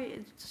ik hoor je,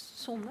 het is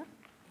zonde.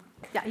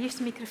 Ja, hier is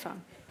de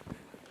microfoon.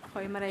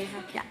 Gooi je maar even.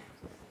 Ja.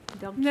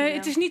 Nee,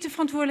 het is niet de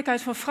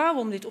verantwoordelijkheid van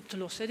vrouwen om dit op te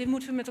lossen. Dit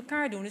moeten we met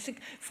elkaar doen. Dus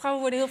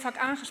vrouwen worden heel vaak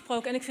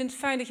aangesproken. En ik vind het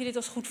fijn dat je dit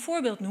als goed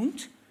voorbeeld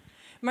noemt.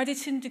 Maar dit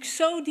zit natuurlijk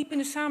zo diep in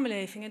de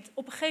samenleving. En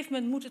op een gegeven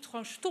moment moet het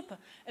gewoon stoppen.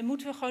 En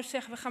moeten we gewoon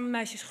zeggen, we gaan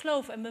meisjes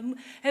geloven. En we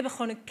hebben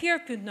gewoon een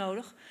keerpunt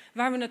nodig.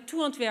 Waar we naartoe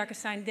aan het werken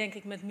zijn, denk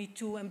ik, met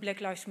MeToo en Black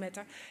Lives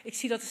Matter. Ik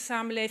zie dat de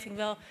samenleving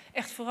wel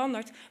echt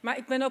verandert. Maar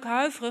ik ben ook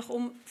huiverig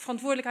om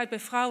verantwoordelijkheid bij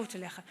vrouwen te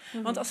leggen.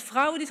 Want als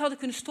vrouwen dit hadden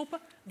kunnen stoppen,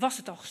 was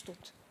het al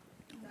gestopt.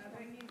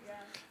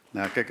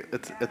 Nou, kijk,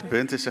 het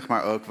punt is zeg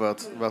maar ook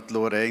wat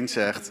Lorraine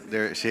zegt.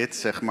 Er zit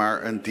zeg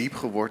maar een diep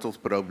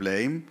geworteld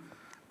probleem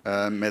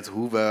met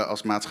hoe we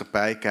als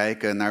maatschappij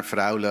kijken naar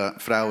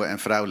vrouwen en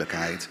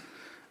vrouwelijkheid.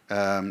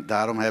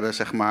 Daarom hebben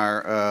zeg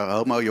maar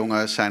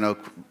homo-jongens zijn ook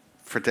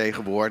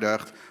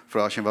vertegenwoordigd,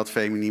 vooral als je een wat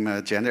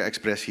feminieme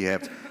genderexpressie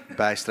hebt,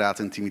 bij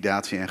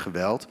straatintimidatie en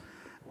geweld.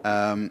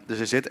 Dus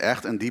er zit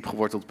echt een diep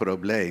geworteld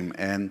probleem.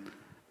 En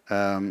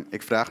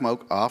ik vraag me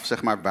ook af,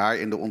 zeg maar, waar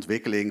in de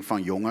ontwikkeling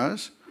van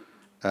jongens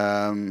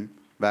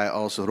wij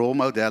als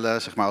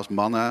rolmodellen, zeg maar als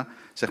mannen,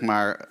 zeg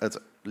maar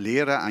het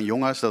leren aan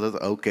jongens dat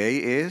het oké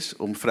is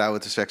om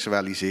vrouwen te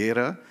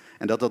seksualiseren.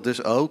 En dat dat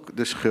dus ook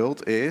de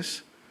schuld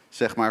is,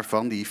 zeg maar,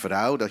 van die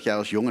vrouw, dat jij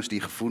als jongens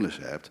die gevoelens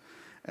hebt.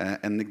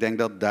 En ik denk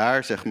dat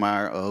daar, zeg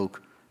maar, ook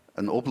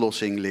een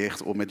oplossing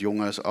ligt om met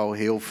jongens al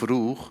heel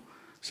vroeg,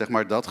 zeg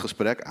maar, dat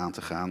gesprek aan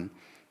te gaan.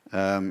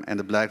 En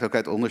dat blijkt ook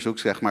uit onderzoek,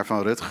 zeg maar,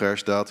 van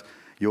Rutgers, dat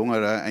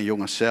jongeren en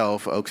jongens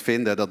zelf ook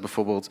vinden dat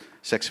bijvoorbeeld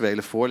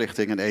seksuele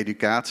voorlichting en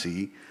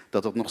educatie,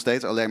 dat het nog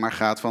steeds alleen maar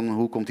gaat van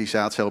hoe komt die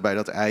zaadcel bij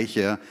dat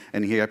eitje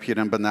en hier heb je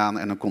een banaan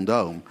en een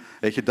condoom.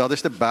 Weet je, dat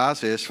is de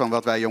basis van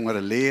wat wij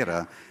jongeren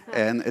leren.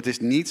 En het is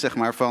niet zeg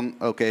maar van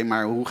oké,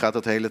 maar hoe gaat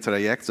dat hele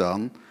traject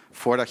dan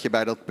voordat je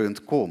bij dat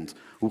punt komt?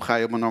 Hoe ga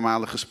je op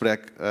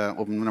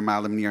een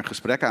normale manier een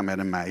gesprek aan met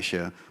een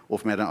meisje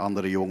of met een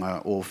andere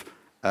jongen? Of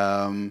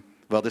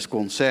wat is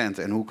consent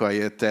en hoe kan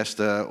je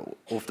testen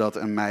of dat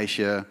een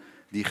meisje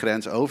die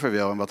grens over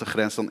wil en wat de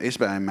grens dan is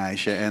bij een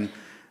meisje? En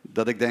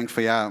dat ik denk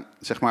van ja,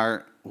 zeg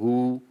maar,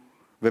 hoe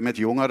we met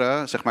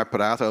jongeren zeg maar,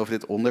 praten over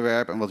dit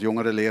onderwerp en wat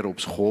jongeren leren op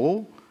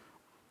school,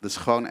 dat is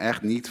gewoon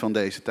echt niet van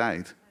deze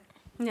tijd.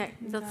 Nee,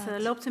 dat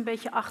loopt een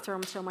beetje achter, om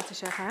het zo maar te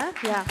zeggen. Hè?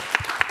 Ja.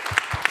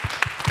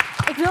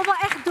 Ik wil wel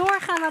echt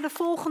doorgaan naar de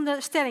volgende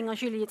stelling, als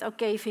jullie het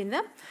oké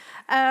vinden.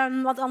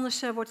 Want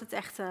anders wordt het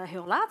echt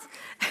heel laat.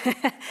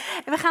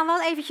 We gaan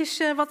wel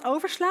eventjes wat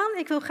overslaan.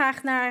 Ik wil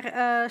graag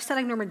naar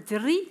stelling nummer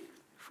 3...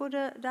 voor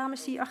de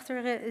dames die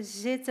achter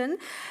zitten.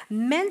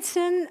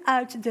 Mensen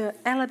uit de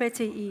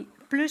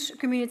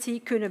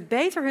LHBTI+-community kunnen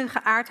beter hun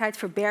geaardheid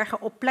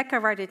verbergen op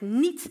plekken waar dit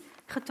niet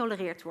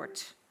getolereerd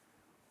wordt.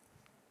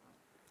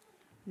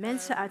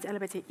 Mensen uit de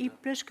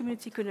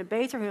LHBTI+-community kunnen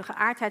beter hun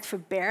geaardheid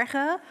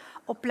verbergen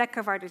op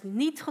plekken waar dit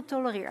niet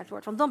getolereerd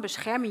wordt. Want dan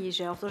bescherm je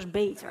jezelf, dat is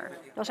beter.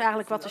 Dat is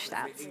eigenlijk wat er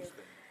staat.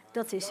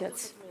 Dat is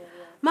het.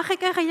 Mag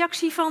ik een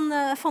reactie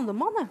van de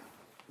mannen?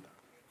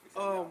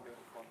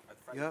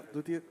 Ja,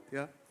 doet hij het?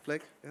 Ja,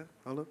 Vlek? Ja,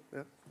 hallo?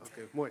 Ja,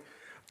 oké, mooi.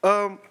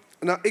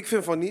 Nou, ik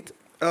vind van niet.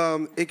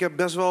 ik heb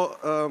best wel,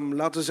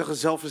 laten we zeggen,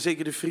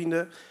 zelfverzekerde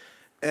vrienden.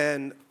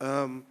 En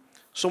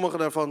sommige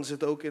daarvan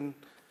zitten ook in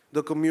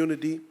de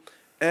community.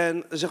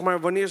 En zeg maar,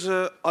 wanneer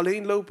ze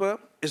alleen lopen,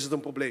 is het een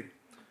probleem.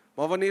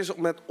 Maar wanneer ze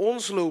met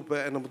ons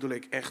lopen, en dan bedoel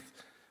ik echt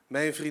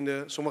mijn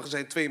vrienden, sommigen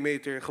zijn 2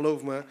 meter,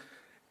 geloof me,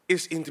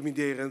 is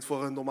intimiderend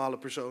voor een normale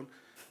persoon.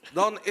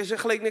 Dan is er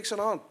gelijk niks aan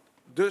de hand.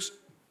 Dus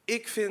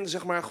ik vind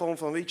zeg maar gewoon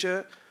van, weet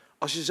je,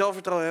 als je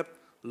zelfvertrouwen hebt,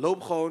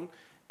 loop gewoon.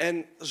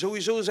 En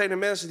sowieso zijn er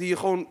mensen die je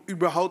gewoon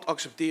überhaupt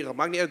accepteren.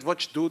 Maakt niet uit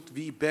wat je doet,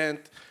 wie je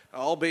bent.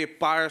 Al ben je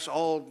paars,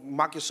 al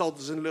maak je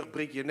salto's in de lucht,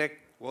 breek je nek.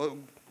 Who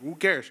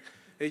cares,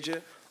 weet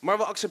je. Maar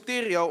we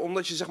accepteren jou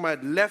omdat je zeg maar,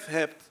 het lef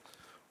hebt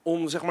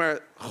om zeg maar,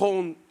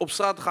 gewoon op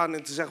straat te gaan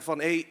en te zeggen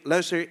van... hé,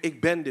 luister,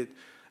 ik ben dit.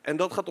 En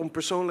dat gaat om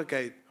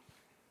persoonlijkheid.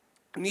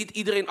 Niet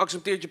iedereen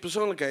accepteert je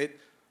persoonlijkheid,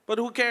 but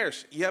who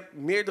cares? Je hebt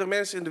meerdere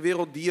mensen in de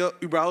wereld die je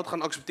überhaupt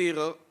gaan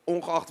accepteren,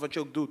 ongeacht wat je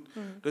ook doet.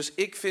 Dus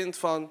ik vind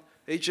van,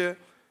 weet je,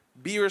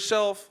 be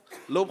yourself,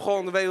 loop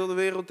gewoon de hele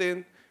wereld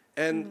in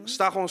en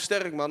sta gewoon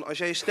sterk, man. Als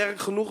jij sterk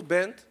genoeg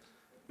bent,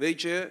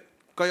 weet je,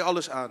 kan je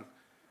alles aan.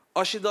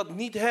 Als je dat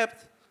niet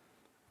hebt,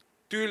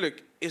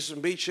 tuurlijk is het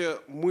een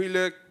beetje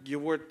moeilijk, je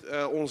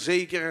wordt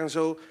onzeker en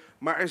zo,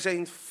 maar er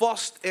zijn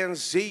vast en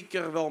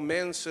zeker wel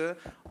mensen,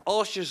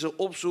 als je ze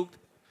opzoekt,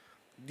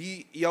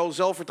 die jouw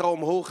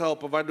zelfvertrouwen omhoog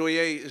helpen, waardoor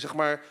jij zeg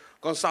maar,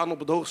 kan staan op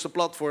het hoogste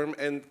platform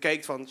en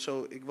kijkt van,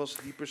 zo, ik was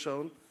die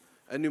persoon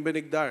en nu ben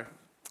ik daar.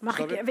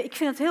 Ik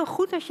vind het heel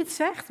goed dat je het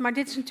zegt, maar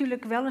dit is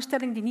natuurlijk wel een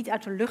stelling die niet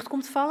uit de lucht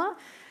komt vallen.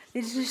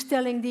 Dit is een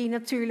stelling die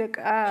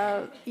natuurlijk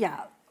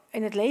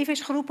in het leven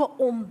is geroepen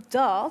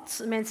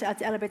omdat mensen uit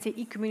de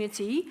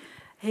LHBTI-community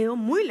heel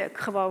moeilijk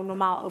gewoon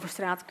normaal over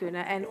straat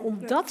kunnen. En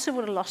omdat ze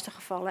worden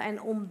lastiggevallen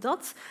en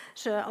omdat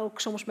ze ook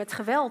soms met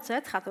geweld,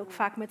 het gaat ook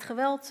vaak met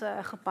geweld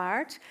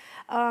gepaard.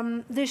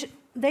 Dus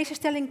deze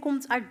stelling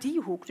komt uit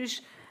die hoek.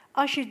 Dus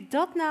als je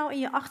dat nou in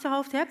je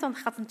achterhoofd hebt, dan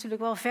gaat het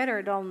natuurlijk wel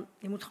verder dan...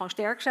 Je moet gewoon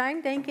sterk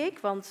zijn, denk ik,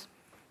 want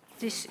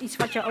het is iets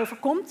wat je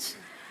overkomt.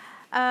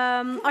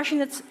 Als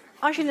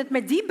je het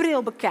met die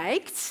bril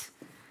bekijkt,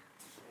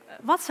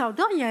 wat zou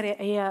dan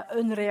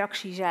een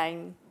reactie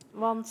zijn?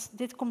 Want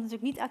dit komt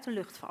natuurlijk niet uit de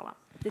lucht vallen.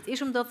 Dit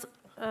is omdat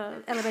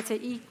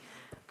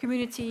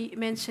LHBTI-community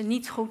mensen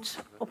niet goed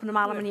op een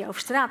normale manier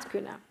over straat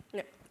kunnen.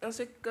 Ja, als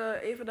ik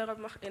even daarop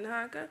mag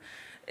inhaken.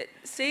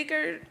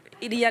 Zeker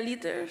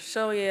idealiter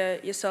zou je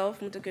jezelf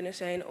moeten kunnen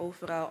zijn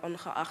overal,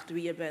 ongeacht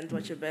wie je bent,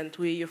 wat je bent,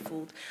 hoe je je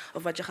voelt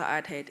of wat je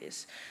geaardheid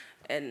is.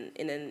 En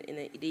in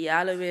een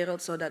ideale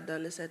wereld zou dat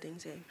dan de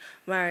setting zijn.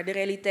 Maar de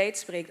realiteit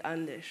spreekt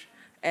anders.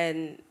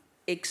 En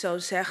ik zou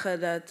zeggen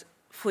dat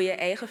voor je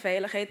eigen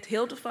veiligheid,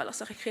 heel toevallig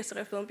zag ik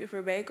gisteren een filmpje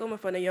voorbij komen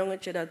van een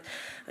jongetje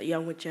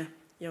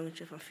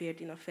van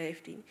 14 of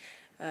 15.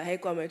 Hij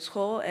kwam uit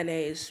school en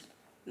hij is,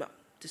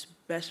 het is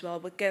best wel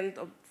bekend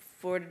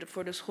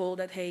voor de school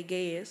dat hij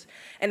gay is.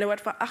 En er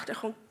wordt van achter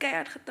gewoon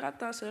keihard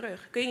getrapt aan zijn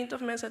rug. Ik weet niet of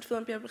mensen het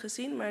filmpje hebben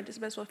gezien, maar het is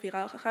best wel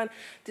viraal gegaan.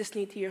 Het is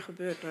niet hier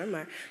gebeurd hoor,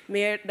 maar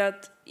meer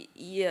dat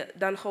je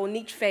dan gewoon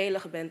niet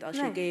veilig bent als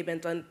je gay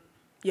bent, want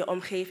je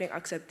omgeving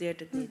accepteert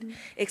het niet.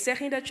 Ik zeg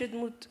niet dat je het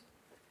moet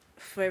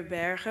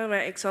verbergen,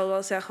 maar ik zal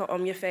wel zeggen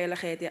om je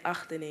veiligheid in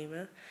acht te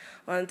nemen.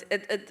 Want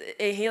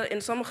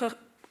in sommige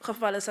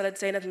gevallen zal het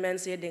zijn dat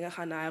mensen je dingen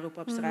gaan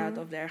naroepen op straat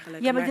of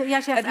dergelijke. Ja, maar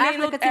jij zegt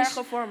eigenlijk,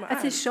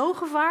 het is zo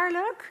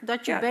gevaarlijk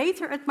dat je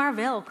beter het maar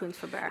wel kunt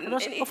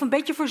verbergen. Of een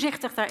beetje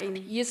voorzichtig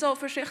daarin.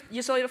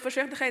 Je zal je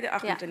voorzichtigheid in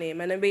acht moeten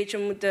nemen en een beetje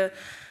moeten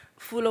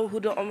voelen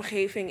hoe de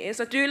omgeving is.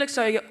 Natuurlijk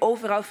zou je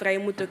overal vrij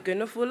moeten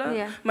kunnen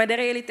voelen, maar de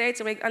realiteit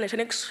spreekt anders. En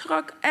ik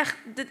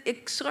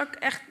schrok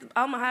echt,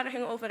 al mijn haren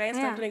gingen overeind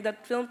staan toen ik dat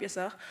filmpje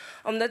zag.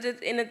 Omdat het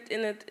in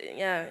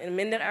een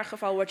minder erg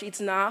geval wordt je iets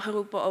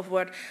nageroepen of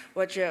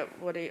wordt je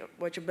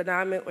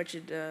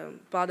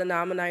bepaalde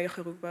namen naar je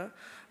geroepen.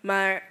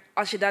 Maar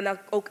als je dan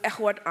ook echt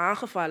wordt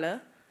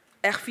aangevallen,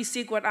 echt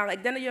fysiek wordt aangevallen.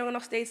 Ik denk dat de jongen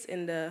nog steeds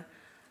in de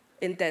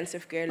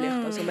intensive care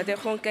ligt. Omdat hij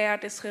gewoon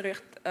keihard is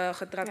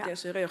getrapt in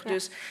zijn rug.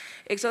 Dus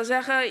ik zou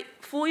zeggen,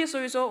 voel je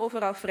sowieso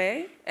overal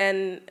vrij.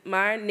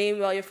 Maar neem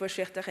wel je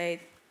voorzichtigheid,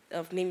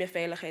 of neem je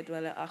veiligheid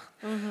wel in acht.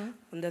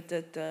 Omdat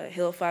het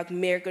heel vaak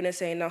meer kunnen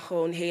zijn dan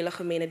gewoon hele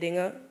gemene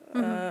dingen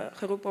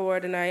geroepen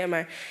worden naar je.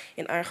 Maar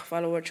in andere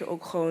gevallen word je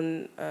ook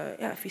gewoon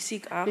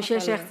fysiek aangevallen. Dus jij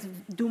zegt,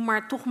 doe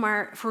maar toch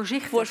maar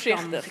voorzichtig.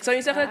 Voorzichtig. Ik zou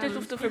niet zeggen dat je het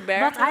hoeft te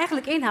verbergen. Wat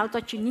eigenlijk inhoudt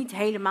dat je niet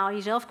helemaal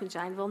jezelf kunt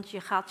zijn. Want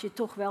je gaat je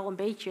toch wel een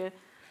beetje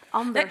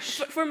anders.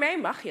 Nee, voor mij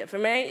mag je.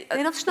 Nee,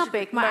 dat snap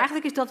ik. Maar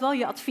eigenlijk is dat wel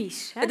je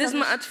advies. Hè? Het is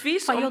mijn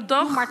advies om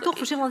doe maar toch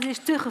voorzichtig, want het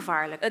is te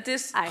gevaarlijk. Het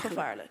is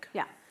gevaarlijk.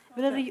 Ja.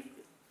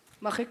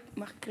 Mag ik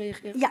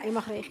reageren? Ja, je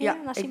mag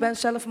reageren. Ja, ik ben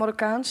zelf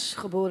Marokkaans,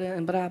 geboren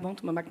in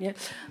Brabant, maar maakt niet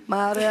uit.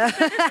 Maar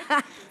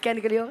ken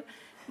ik jullie hoor.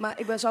 Maar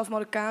ik ben zelf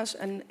Marokkaans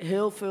en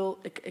heel veel,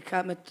 ik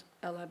ga met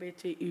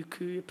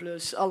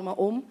LHBTIQ+ allemaal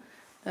om,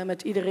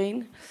 met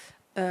iedereen.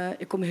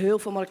 Ik kom heel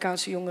veel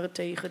Marokkaanse jongeren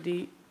tegen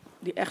die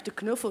echt de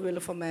knuffel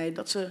willen van mij.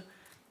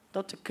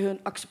 Dat ik hun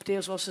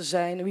accepteer zoals ze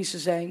zijn en wie ze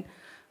zijn.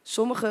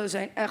 Sommigen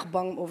zijn echt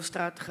bang om over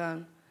straat te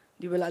gaan.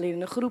 Die willen alleen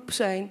in een groep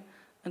zijn.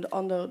 En de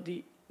anderen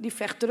die die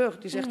vecht terug.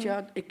 Die zegt,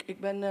 ja, ik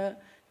ben,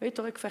 weet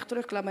toch, ik vecht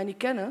terug, ik laat mij niet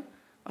kennen.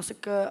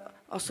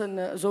 Als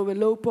een zo wil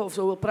lopen of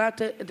zo wil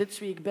praten, dit is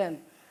wie ik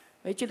ben.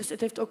 Weet je, dus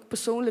het heeft ook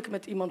persoonlijk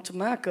met iemand te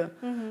maken.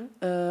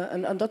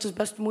 En dat is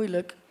best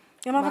moeilijk.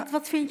 Ja, maar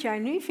wat vind jij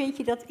nu? Vind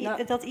je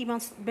dat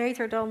iemand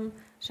beter dan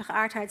zijn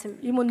geaardheid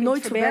Je moet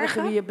nooit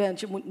verbergen wie je bent.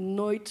 Je moet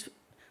nooit...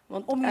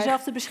 Want om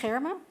jezelf te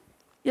beschermen?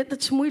 Ja,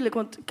 dat is moeilijk,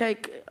 want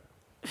kijk,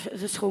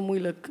 het is gewoon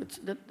moeilijk.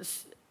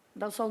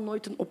 Dat zal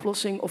nooit een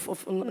oplossing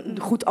of een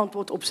goed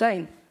antwoord op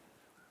zijn,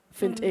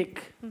 vind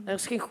ik. Er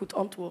is geen goed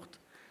antwoord.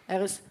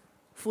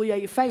 Voel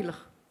jij je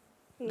veilig?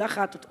 Daar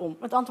gaat het om.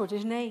 Het antwoord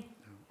is nee.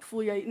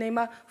 Voel jij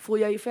je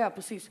veilig? Ja,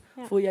 precies.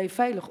 Ja. Voel jij je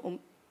veilig?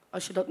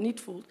 Als je dat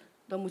niet voelt,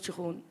 dan moet je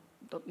gewoon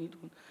dat niet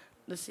doen.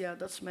 Dus ja,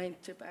 dat is mijn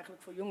tip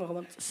eigenlijk voor jongeren.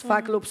 Want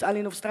vaak lopen ze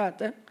alleen op straat,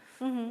 hè?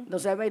 Dan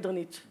zijn wij er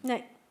niet.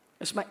 Nee.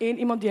 Er is maar één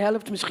iemand die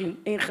helpt misschien,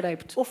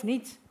 ingrijpt. Of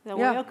niet. Dan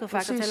hoor je ook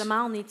vaak dat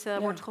helemaal niet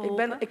wordt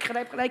geholpen. Ik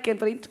grijp gelijk in,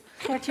 vriend.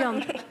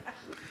 Gert-Jan.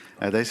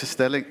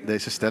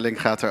 Deze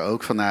stelling gaat er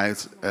ook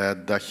vanuit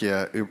dat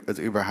je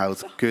het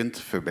überhaupt kunt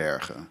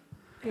verbergen.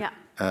 Ja.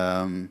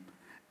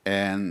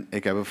 En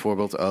ik heb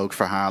bijvoorbeeld ook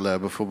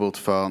verhalen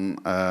van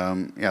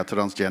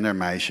transgender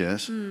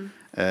meisjes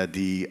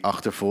die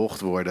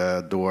achtervolgd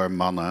worden door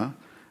mannen.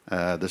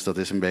 Dus dat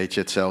is een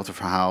beetje hetzelfde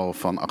verhaal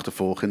van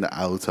achtervolgen in de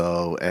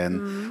auto.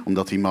 En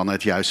omdat die mannen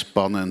het juist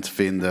spannend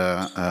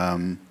vinden.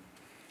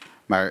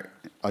 Maar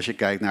als je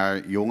kijkt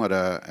naar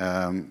jongeren,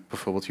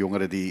 bijvoorbeeld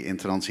jongeren die in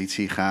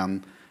transitie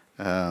gaan,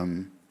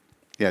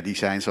 die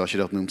zijn, zoals je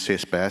dat noemt,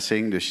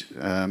 cispassing. Dus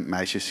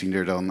meisjes zien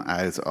er dan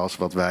uit als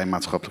wat wij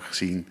maatschappelijk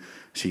gezien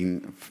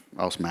zien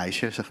als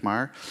meisje, zeg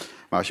maar.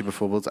 Maar als je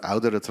bijvoorbeeld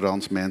oudere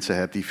trans mensen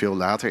hebt die veel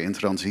later in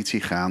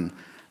transitie gaan,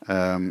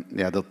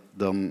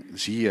 dan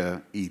zie je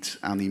iets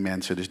aan die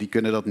mensen. Dus die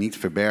kunnen dat niet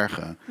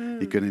verbergen.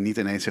 Die kunnen niet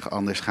ineens zich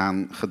anders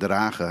gaan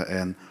gedragen.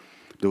 En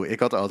ik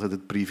had altijd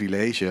het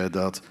privilege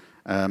dat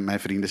mijn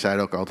vrienden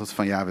zeiden ook altijd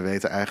van, ja, we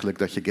weten eigenlijk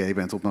dat je gay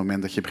bent op het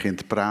moment dat je begint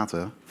te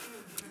praten.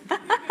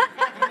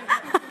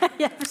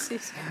 Ja,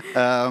 precies.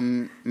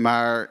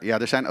 Maar ja,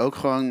 er zijn ook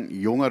gewoon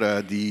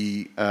jongeren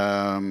die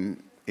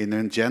in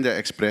hun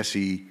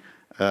genderexpressie,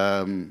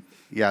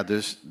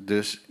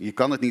 dus je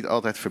kan het niet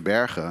altijd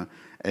verbergen.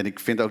 En ik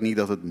vind ook niet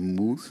dat het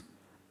moet.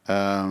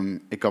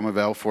 Ik kan me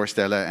wel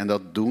voorstellen, en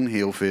dat doen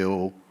heel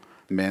veel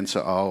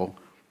mensen al,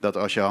 dat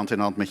als je hand in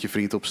hand met je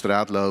vriend op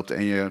straat loopt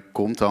en je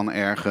komt dan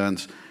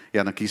ergens,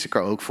 ja, dan kies ik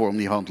er ook voor om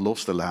die hand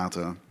los te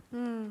laten.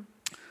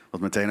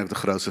 Wat meteen ook de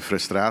grootste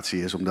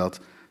frustratie is, omdat,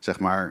 zeg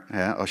maar,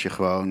 als je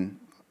gewoon,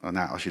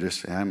 als je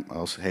dus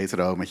als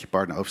hetero met je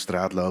partner over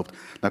straat loopt,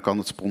 dan kan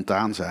het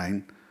spontaan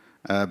zijn.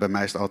 Bij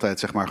mij is het altijd,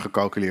 zeg maar,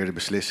 gecalculeerde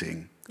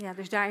beslissing. Ja,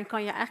 dus daarin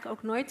kan je eigenlijk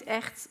ook nooit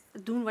echt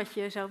doen wat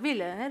je zou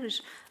willen. Hè?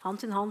 Dus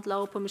hand in hand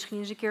lopen, misschien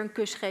eens een keer een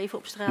kus geven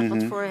op straat,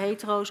 wat voor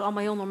hetero's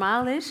allemaal heel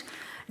normaal is.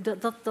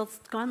 Dat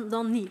kan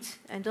dan niet.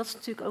 En dat is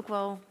natuurlijk ook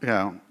wel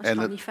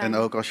niet fijn. En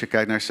ook als je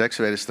kijkt naar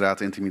seksuele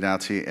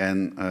straatintimidatie,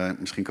 en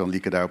misschien kan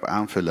Lieke daarop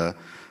aanvullen,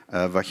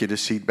 wat je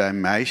dus ziet bij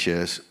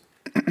meisjes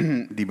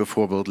die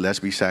bijvoorbeeld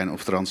lesbisch zijn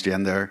of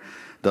transgender,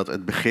 dat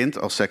het begint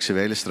als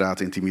seksuele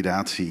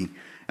straatintimidatie.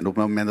 En op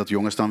het moment dat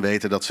jongens dan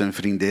weten dat ze een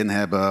vriendin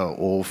hebben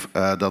of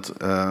dat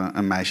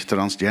een meisje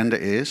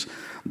transgender is,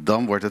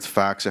 dan wordt het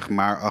vaak, zeg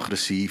maar,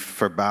 agressief,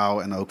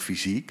 verbaal en ook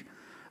fysiek.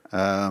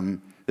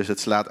 Dus het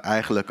slaat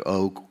eigenlijk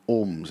ook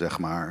om, zeg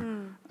maar.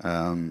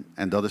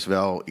 En dat is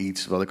wel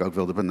iets wat ik ook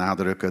wilde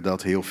benadrukken,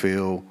 dat heel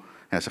veel,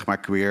 zeg maar,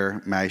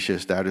 queer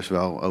meisjes daar dus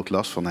wel ook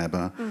last van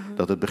hebben.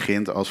 Dat het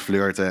begint als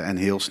flirten en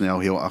heel snel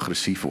heel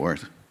agressief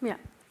wordt.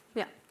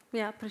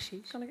 Ja,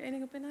 precies. Kan ik één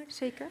ding op inhaken?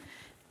 Zeker.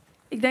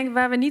 Ik denk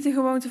waar we niet de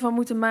gewoonte van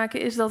moeten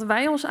maken is dat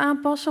wij ons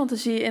aanpassen. Want dan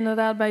zie je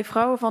inderdaad bij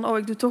vrouwen van,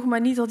 ik doe toch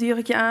maar niet dat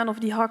jurkje aan of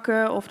die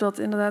hakken. Of dat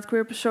inderdaad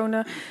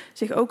queerpersonen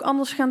zich ook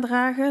anders gaan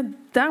dragen.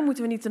 Daar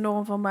moeten we niet de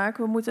norm van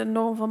maken. We moeten een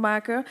norm van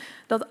maken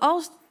dat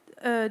als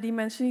die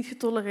mensen niet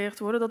getolereerd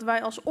worden, dat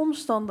wij als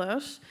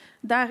omstanders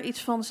daar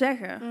iets van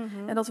zeggen.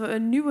 En dat we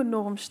een nieuwe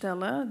norm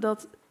stellen.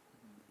 Dat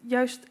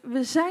juist,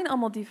 we zijn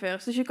allemaal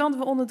divers. Dus je kan het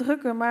wel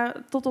onderdrukken, maar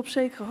tot op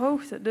zekere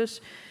hoogte.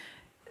 Dus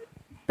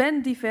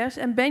ben divers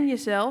en ben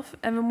jezelf.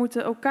 En we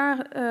moeten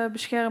elkaar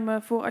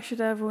beschermen voor als je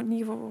daarvoor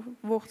niet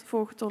wordt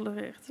voor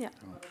getolereerd. Ja.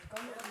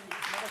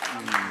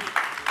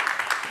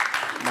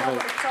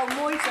 Het zou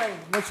mooi zijn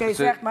wat jij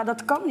zegt, maar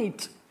dat kan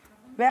niet.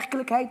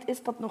 Werkelijkheid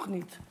is dat nog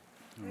niet.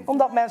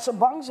 Omdat mensen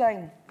bang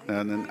zijn.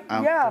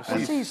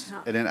 Precies.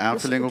 En in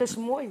aanvulling, het is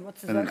mooi wat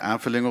ze zeggen. een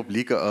aanvulling op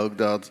Lieke ook,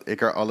 dat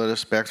ik er alle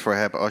respect voor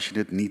heb als je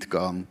dit niet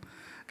kan.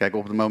 Kijk,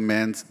 op het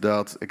moment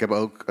dat... Ik heb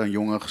ook een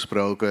jongen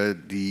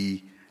gesproken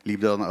die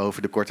liep dan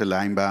over de korte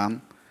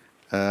lijnbaan.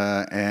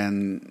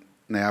 En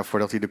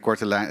voordat hij de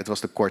korte lijn... Het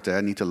was de korte,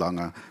 niet de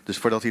lange. Dus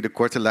voordat hij de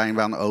korte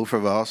lijnbaan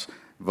over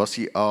was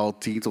hij al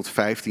 10 tot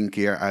 15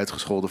 keer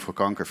uitgescholden voor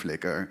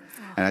kankerflikker.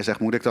 En hij zegt,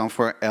 moet ik dan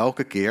voor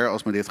elke keer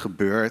als me dit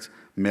gebeurt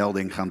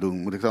melding gaan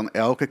doen? Moet ik dan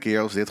elke keer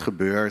als dit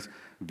gebeurt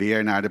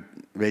weer naar de...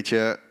 Weet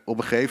je, op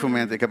een gegeven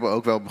moment... Ik heb er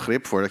ook wel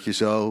begrip voor dat je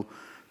zo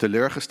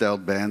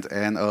teleurgesteld bent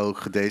en ook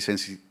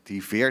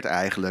gedesensitiveerd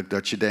eigenlijk.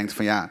 Dat je denkt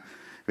van ja,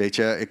 weet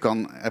je, ik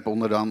heb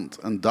onderhand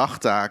een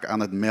dagtaak aan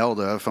het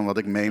melden van wat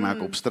ik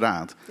meemaak op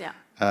straat. Ja.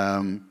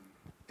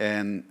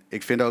 En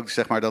ik vind ook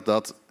zeg maar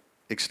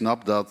ik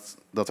snap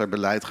dat er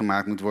beleid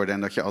gemaakt moet worden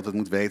en dat je altijd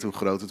moet weten hoe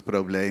groot het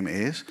probleem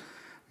is.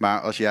 Maar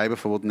als jij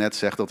bijvoorbeeld net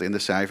zegt dat in de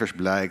cijfers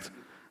blijkt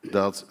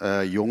dat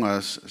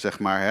jongens zeg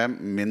maar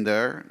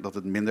dat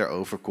het minder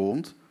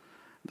overkomt,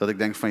 dat ik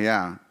denk van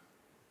ja,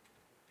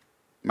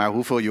 maar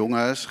hoeveel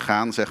jongens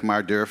gaan zeg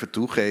maar durven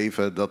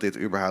toegeven dat dit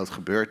überhaupt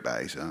gebeurt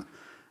bij ze?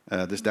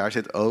 Dus daar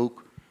zit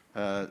ook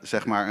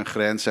zeg maar een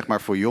grens zeg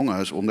maar voor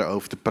jongens om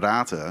erover te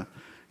praten.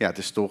 Ja, het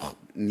is toch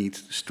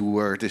niet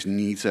stoer, het is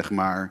niet zeg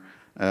maar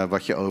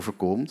wat je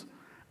overkomt.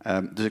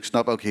 Dus ik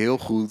snap ook heel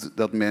goed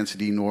dat mensen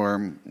die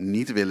norm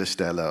niet willen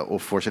stellen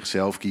of voor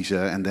zichzelf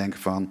kiezen en denken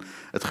van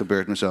het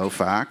gebeurt me zo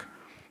vaak.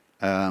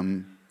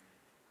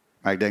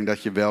 Maar ik denk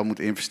dat je wel moet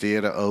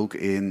investeren ook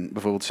in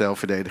bijvoorbeeld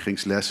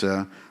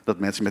zelfverdedigingslessen, dat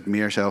mensen met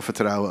meer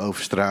zelfvertrouwen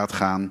over straat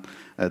gaan.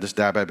 Dus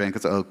daarbij ben ik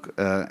het ook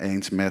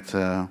eens met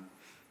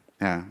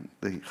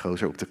die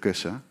gozer op de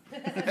kussen.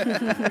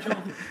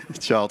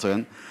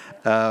 Charlton.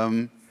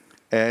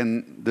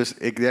 En dus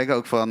ik denk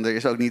ook van, er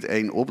is ook niet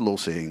één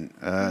oplossing.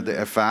 De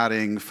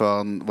ervaring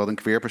van wat een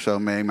queer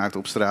persoon meemaakt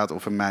op straat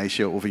of een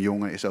meisje of een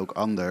jongen is ook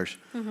anders.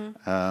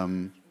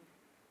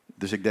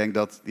 Dus ik denk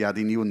dat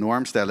die nieuwe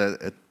norm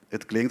stellen,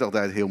 het klinkt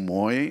altijd heel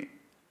mooi,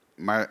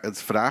 maar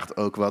het vraagt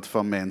ook wat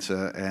van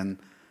mensen. En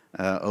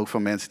ook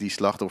van mensen die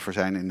slachtoffer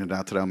zijn en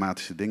inderdaad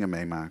traumatische dingen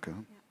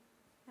meemaken.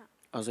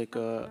 Als ik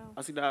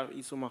daar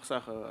iets op mag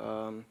zeggen.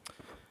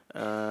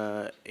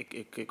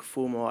 Ik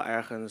voel me wel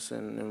ergens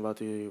in wat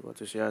u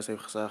juist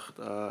heeft gezegd.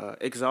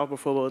 Ik zelf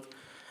bijvoorbeeld,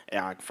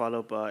 ik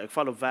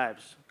val op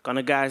vibes. Kan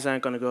een guy zijn,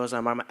 kan een girl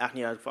zijn, maar me echt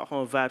niet uit. Ik val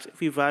gewoon vibes. If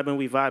we viben,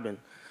 we viben.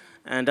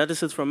 En dat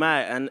is het voor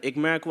mij. En ik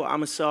merk wel aan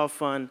mezelf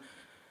van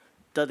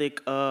dat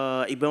ik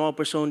ben wel een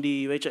persoon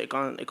die, weet je,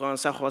 ik kan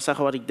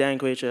zeggen wat ik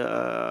denk, weet je.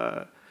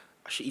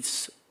 Als je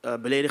iets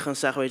beledigends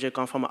zegt, weet je, ik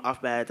kan van me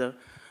afbijten.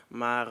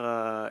 Maar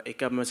ik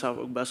heb mezelf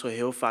ook best wel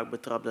heel vaak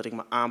betrapt dat ik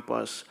me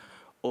aanpas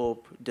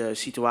op de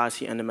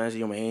situatie en de mensen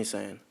die om me heen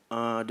zijn.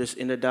 Dus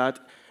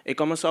inderdaad, ik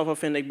kan mezelf wel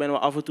vinden, ik ben wel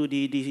af en toe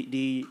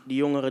die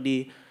jongeren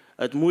die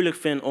het moeilijk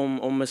vinden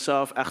om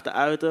mezelf echt te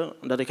uiten.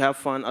 Dat ik heb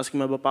van, als ik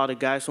met bepaalde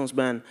guys soms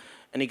ben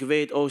en ik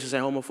weet, ze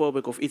zijn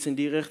homofobisch of iets in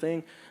die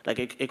richting.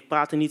 Ik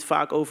praat er niet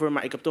vaak over,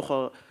 maar ik heb toch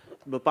wel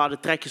bepaalde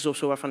trekjes of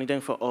zo waarvan ik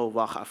denk van,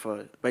 wacht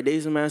even. Bij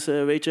deze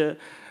mensen, weet je,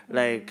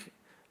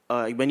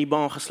 ik ben niet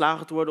bang om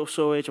geslagen te worden of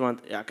zo, weet je. Want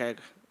ja, kijk,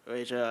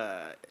 weet je,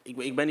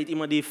 ik ben niet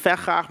iemand die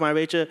vecht graag, maar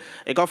weet je,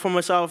 ik kan voor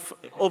mezelf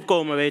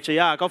opkomen, weet je.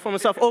 Ja, ik kan voor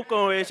mezelf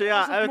opkomen, weet je.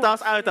 Ja,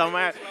 uithalen,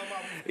 maar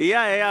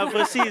ja,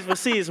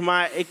 precies.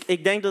 Maar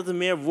ik denk dat er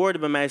meer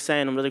woorden bij mij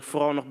zijn, omdat ik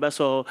vooral nog best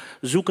wel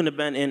zoekende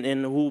ben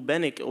in hoe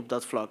ben ik op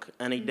dat vlak.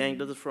 En ik denk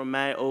dat het voor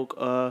mij ook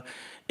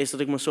is dat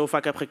ik me zo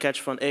vaak heb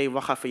gecatcht van,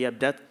 wacht even, je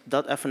hebt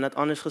dat even net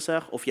anders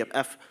gezegd, of je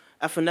hebt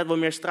even net wat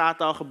meer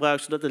straattaal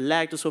gebruikt, zodat het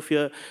lijkt alsof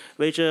je,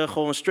 weet je,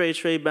 gewoon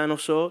straight bent of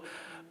zo.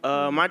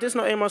 Maar het is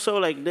nou eenmaal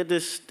zo, dit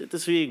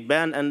is wie ik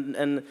ben.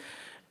 En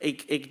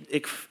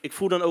ik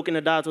voel dan ook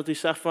inderdaad wat u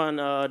zegt van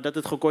dat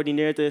het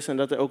gecoördineerd is en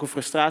dat er ook een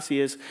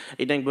frustratie is.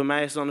 Ik denk bij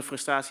mij is dan de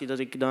frustratie dat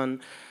ik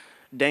dan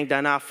denk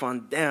daarna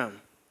van, damn,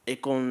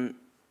 ik kon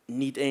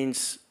niet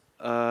eens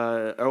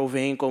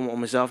eroverheen komen om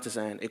mezelf te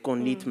zijn. Ik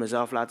kon niet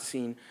mezelf laten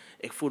zien.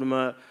 Ik voelde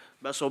me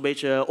best wel een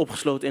beetje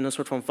opgesloten in een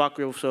soort van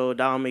vakje of zo.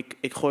 Daarom,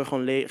 ik gooi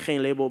gewoon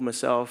geen label op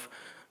mezelf.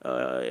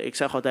 Ik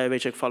zeg altijd,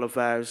 weet je, ik val op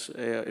vibes.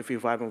 If you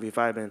vibe, we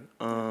viben.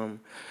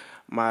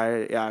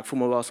 Maar ja, ik voel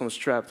me wel soms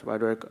trapped,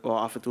 waardoor ik wel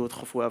af en toe het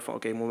gevoel heb van,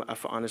 oké, ik moet me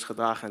even anders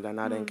gedragen. En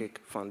daarna denk ik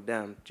van,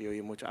 damn, Gio,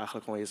 je moet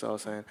eigenlijk gewoon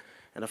jezelf zijn.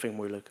 En dat vind ik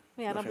moeilijk.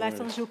 Ja, dat blijft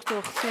dan een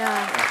zoektocht.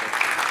 Ja,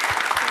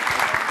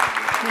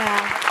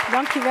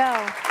 dankjewel.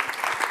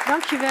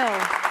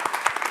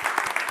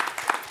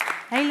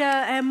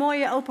 Hele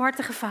mooie,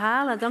 openhartige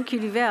verhalen. Dank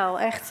jullie wel.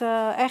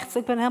 Echt,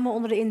 ik ben helemaal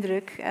onder de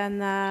indruk.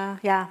 En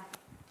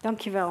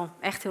dankjewel.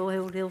 Echt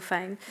heel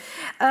fijn.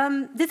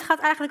 Dit gaat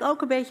eigenlijk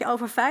ook een beetje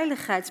over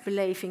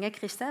veiligheidsbeleving, hè,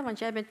 Christa? Want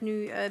jij bent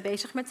nu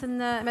bezig met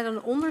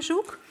een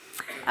onderzoek.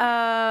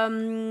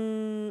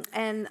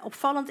 En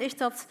opvallend is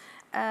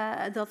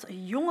dat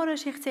jongeren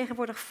zich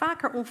tegenwoordig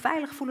vaker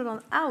onveilig voelen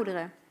dan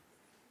ouderen.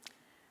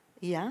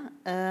 Ja,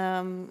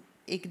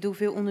 ik doe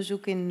veel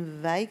onderzoek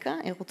in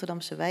wijken, in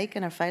Rotterdamse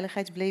wijken, naar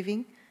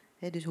veiligheidsbeleving.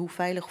 Dus hoe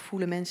veilig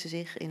voelen mensen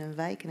zich in hun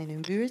wijk en in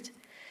hun buurt.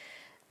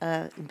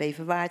 In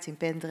Beverwaard, in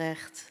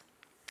Pendrecht,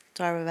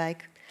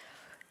 Tarwewijk.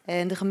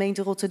 En de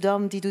gemeente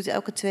Rotterdam die doet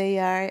elke 2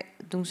 jaar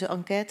doen ze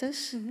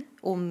enquêtes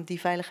om die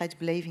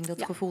veiligheidsbeleving,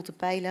 dat gevoel te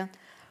peilen.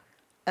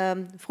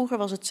 Vroeger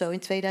was het zo, in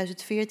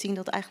 2014,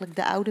 dat eigenlijk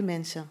de oude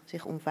mensen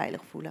zich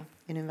onveilig voelen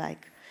in hun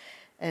wijk.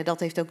 Dat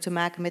heeft ook te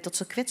maken met dat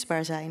ze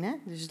kwetsbaar zijn. Hè?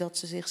 Dus dat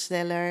ze zich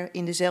sneller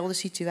in dezelfde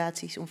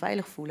situaties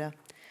onveilig voelen.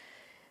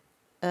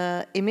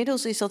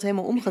 Inmiddels is dat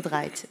helemaal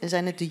omgedraaid. En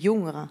zijn het de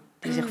jongeren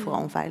die zich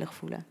vooral onveilig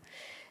voelen.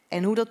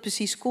 En hoe dat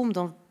precies komt,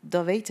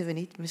 dat weten we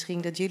niet.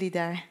 Misschien dat jullie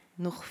daar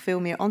nog veel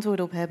meer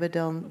antwoorden op hebben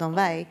dan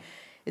wij.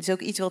 Het is ook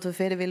iets wat we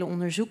verder willen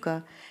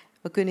onderzoeken.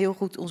 We kunnen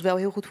ons wel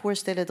heel goed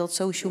voorstellen dat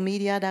social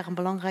media daar een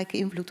belangrijke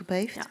invloed op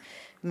heeft. Ja. We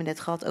hebben net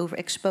gehad over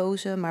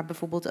exposen, maar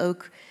bijvoorbeeld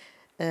ook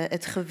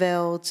het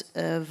geweld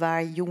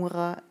waar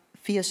jongeren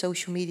via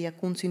social media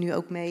continu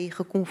ook mee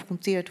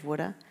geconfronteerd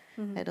worden.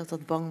 Mm-hmm.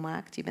 Dat bang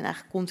maakt. Je bent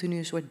eigenlijk continu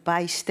een soort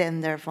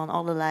bystander van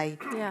allerlei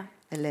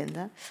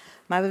ellende.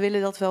 Maar we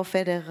willen dat wel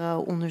verder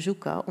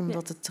onderzoeken,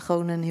 omdat het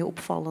gewoon een heel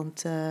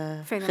opvallend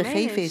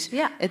gegeven is.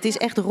 Ja. Het is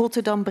echt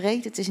Rotterdam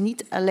breed. Het is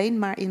niet alleen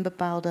maar in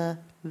bepaalde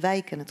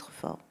wijken het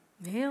geval.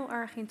 Heel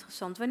erg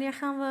interessant. Wanneer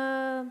gaan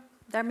we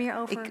daar meer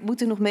over? Ik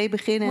moet er nog mee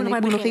beginnen en ik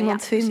moet nog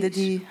iemand vinden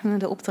die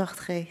de opdracht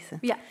geeft.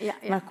 Ja.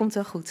 Maar het komt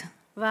wel goed.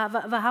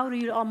 We houden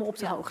jullie allemaal op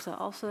de hoogte.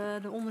 Als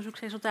de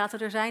onderzoeksresultaten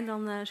er zijn,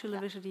 dan zullen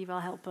we ze die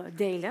wel helpen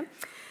delen.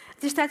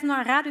 Het is tijd om naar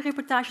een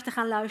radioreportage te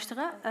gaan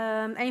luisteren.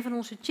 Een van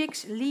onze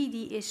chicks, Lee,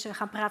 die is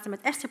gaan praten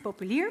met Esther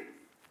Populier.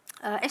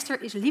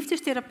 Esther is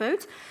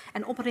liefdestherapeut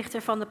en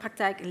oprichter van de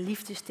praktijk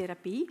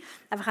liefdestherapie.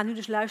 En we gaan nu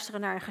dus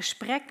luisteren naar een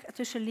gesprek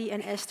tussen Lee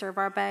en Esther,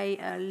 waarbij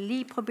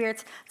Lee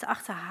probeert te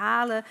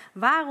achterhalen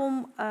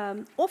waarom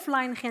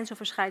offline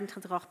grensoverschrijdend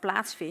gedrag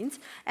plaatsvindt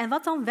en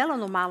wat dan wel een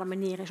normale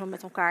manier is om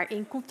met elkaar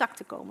in contact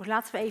te komen. Dus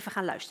laten we even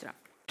gaan luisteren.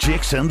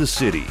 Chicks and the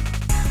City.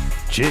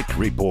 Chick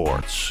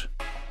Reports.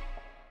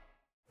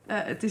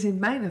 Het is in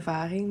mijn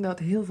ervaring dat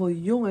heel veel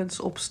jongens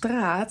op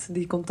straat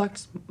die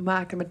contact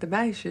maken met de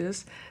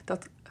meisjes,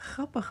 dat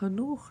grappig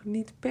genoeg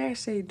niet per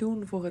se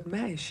doen voor het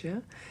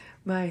meisje,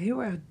 maar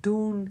heel erg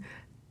doen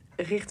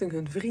richting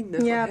hun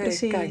vrienden. Ja, van,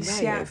 precies. Kijk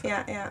mij even.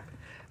 Ja.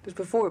 Dus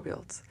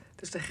bijvoorbeeld,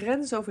 de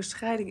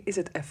grensoverschrijding is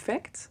het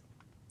effect,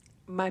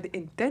 maar de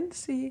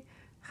intentie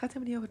gaat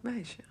helemaal niet over het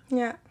meisje.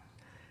 Ja.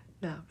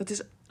 Nou,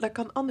 dat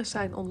kan anders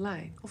zijn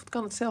online, of het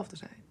kan hetzelfde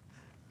zijn.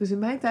 Dus in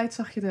mijn tijd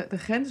zag je de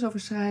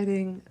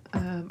grensoverschrijding,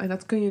 en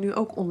dat kun je nu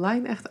ook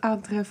online echt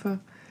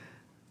aantreffen,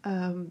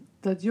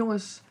 dat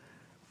jongens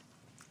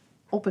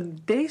op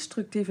een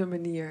destructieve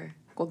manier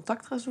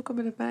contact gaan zoeken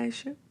met het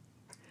meisje.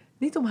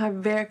 Niet om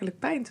haar werkelijk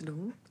pijn te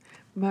doen,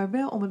 maar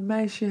wel om het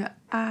meisje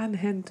aan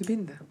hen te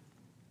binden.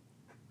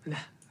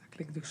 Nou, dat klinkt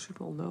natuurlijk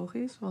super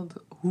onlogisch, want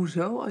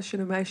hoezo als je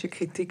een meisje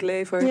kritiek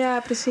levert? Ja,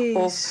 precies.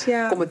 Of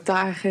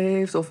commentaar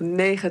geeft, of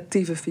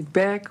negatieve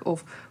feedback,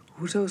 of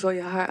hoezo zal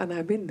je haar aan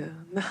haar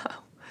binden? Nou,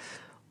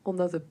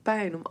 omdat de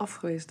pijn om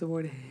afgewezen te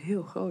worden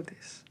heel groot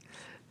is.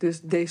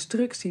 Dus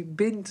destructie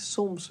bindt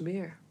soms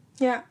meer.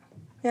 Ja.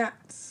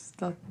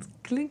 Dat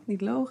klinkt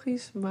niet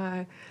logisch,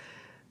 maar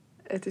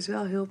het is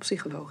wel heel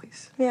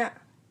psychologisch. Ja.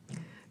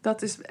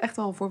 Dat is echt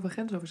wel een vorm van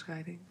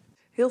grensoverschrijding.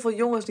 Heel veel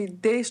jongens die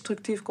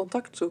destructief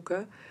contact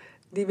zoeken,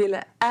 die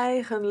willen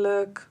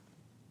eigenlijk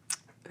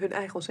hun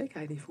eigen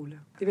onzekerheid niet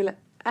voelen. Die willen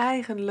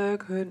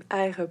eigenlijk hun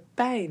eigen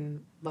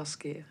pijn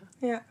maskeren.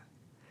 Ja.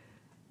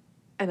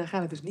 En dan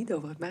gaat het dus niet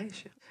over het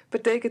meisje.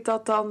 Betekent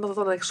dat dan dat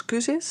het een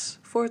excuus is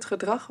voor het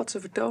gedrag wat ze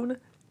vertonen?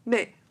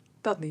 Nee,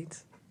 dat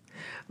niet.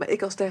 Maar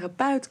ik als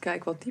therapeut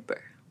kijk wat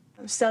dieper.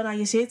 Stel nou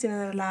je zit in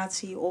een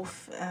relatie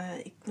of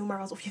ik noem maar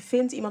wat, of je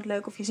vindt iemand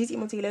leuk of je ziet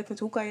iemand die je leuk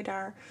vindt. Hoe kan je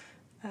daar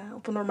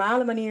op een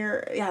normale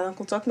manier dan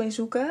contact mee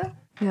zoeken?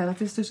 Ja,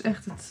 dat is dus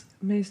echt het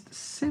meest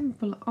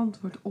simpele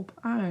antwoord op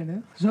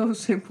aarde. Zo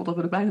simpel dat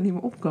we er bijna niet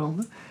meer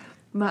opkomen.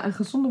 Maar een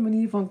gezonde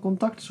manier van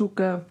contact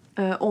zoeken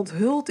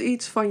onthult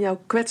iets van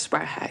jouw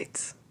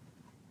kwetsbaarheid.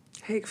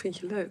 Hé, ik vind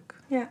je leuk.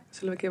 Ja.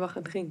 Zullen we een keer wat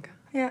gaan drinken?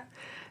 Ja.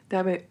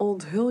 Daarmee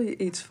onthul je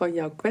iets van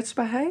jouw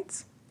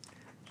kwetsbaarheid.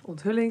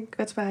 Onthulling,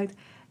 kwetsbaarheid.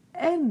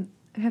 En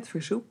het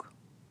verzoek.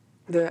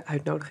 De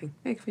uitnodiging.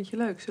 Hé, ik vind je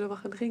leuk. Zullen we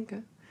wat gaan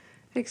drinken?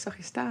 Hé, ik zag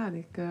je staan.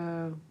 Ik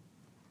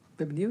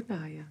ben benieuwd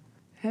naar je.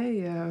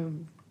 Hé,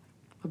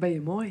 wat ben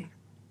je mooi.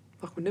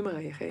 Mag ik mijn nummer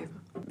aan je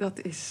geven? Dat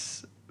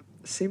is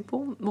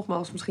simpel.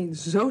 Nogmaals, misschien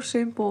zo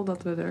simpel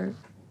dat we er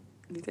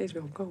niet eens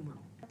meer om komen.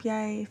 Heb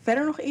jij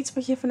verder nog iets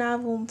wat je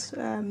vanavond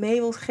mee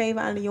wilt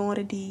geven aan de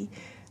jongeren die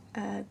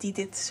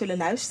dit zullen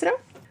luisteren?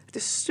 Het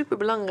is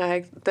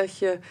superbelangrijk dat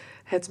je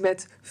het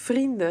met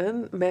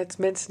vrienden, met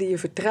mensen die je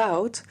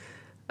vertrouwt,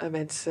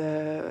 mensen,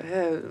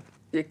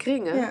 je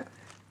kringen,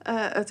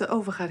 het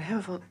erover gaat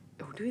hebben van,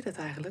 hoe doe je dat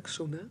eigenlijk,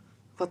 zoenen?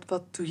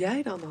 Wat doe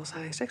jij dan als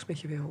hij seks met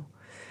je wil?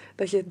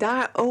 Dat je het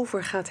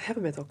daarover gaat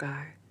hebben met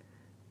elkaar.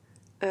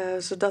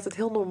 Zodat het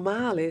heel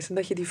normaal is en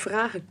dat je die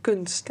vragen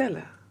kunt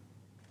stellen.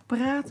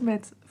 Praat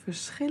met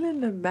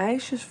verschillende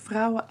meisjes,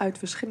 vrouwen uit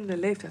verschillende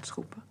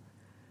leeftijdsgroepen.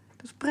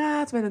 Dus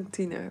praat met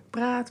een 10er,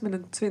 praat met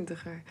een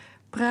 20er,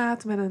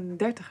 praat met een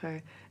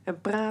 30er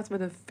en praat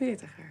met een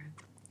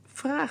 40er.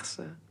 Vraag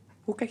ze,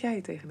 hoe kijk jij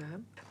hier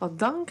tegenaan? Want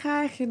dan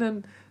krijg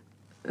je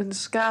een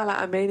scala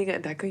aan meningen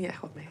en daar kun je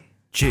echt wat mee.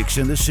 Chicks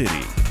in the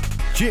City.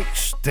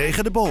 Chicks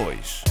tegen de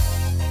boys.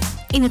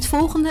 In het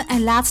volgende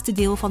en laatste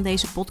deel van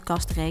deze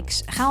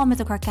podcastreeks gaan we met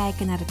elkaar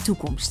kijken naar de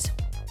toekomst.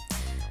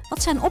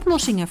 Wat zijn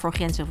oplossingen voor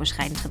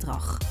grensoverschrijdend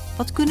gedrag?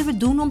 Wat kunnen we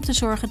doen om te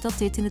zorgen dat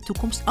dit in de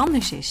toekomst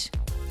anders is?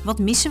 Wat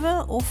missen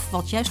we of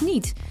wat juist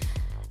niet?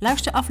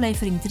 Luister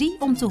aflevering 3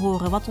 om te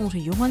horen wat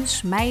onze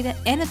jongens, meiden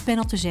en het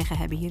panel te zeggen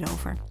hebben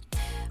hierover.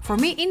 Voor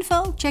meer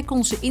info check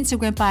onze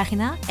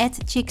Instagram-pagina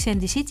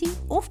 @chicksandthecity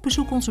of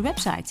bezoek onze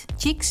website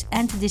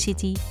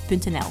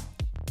chicksandthecity.nl.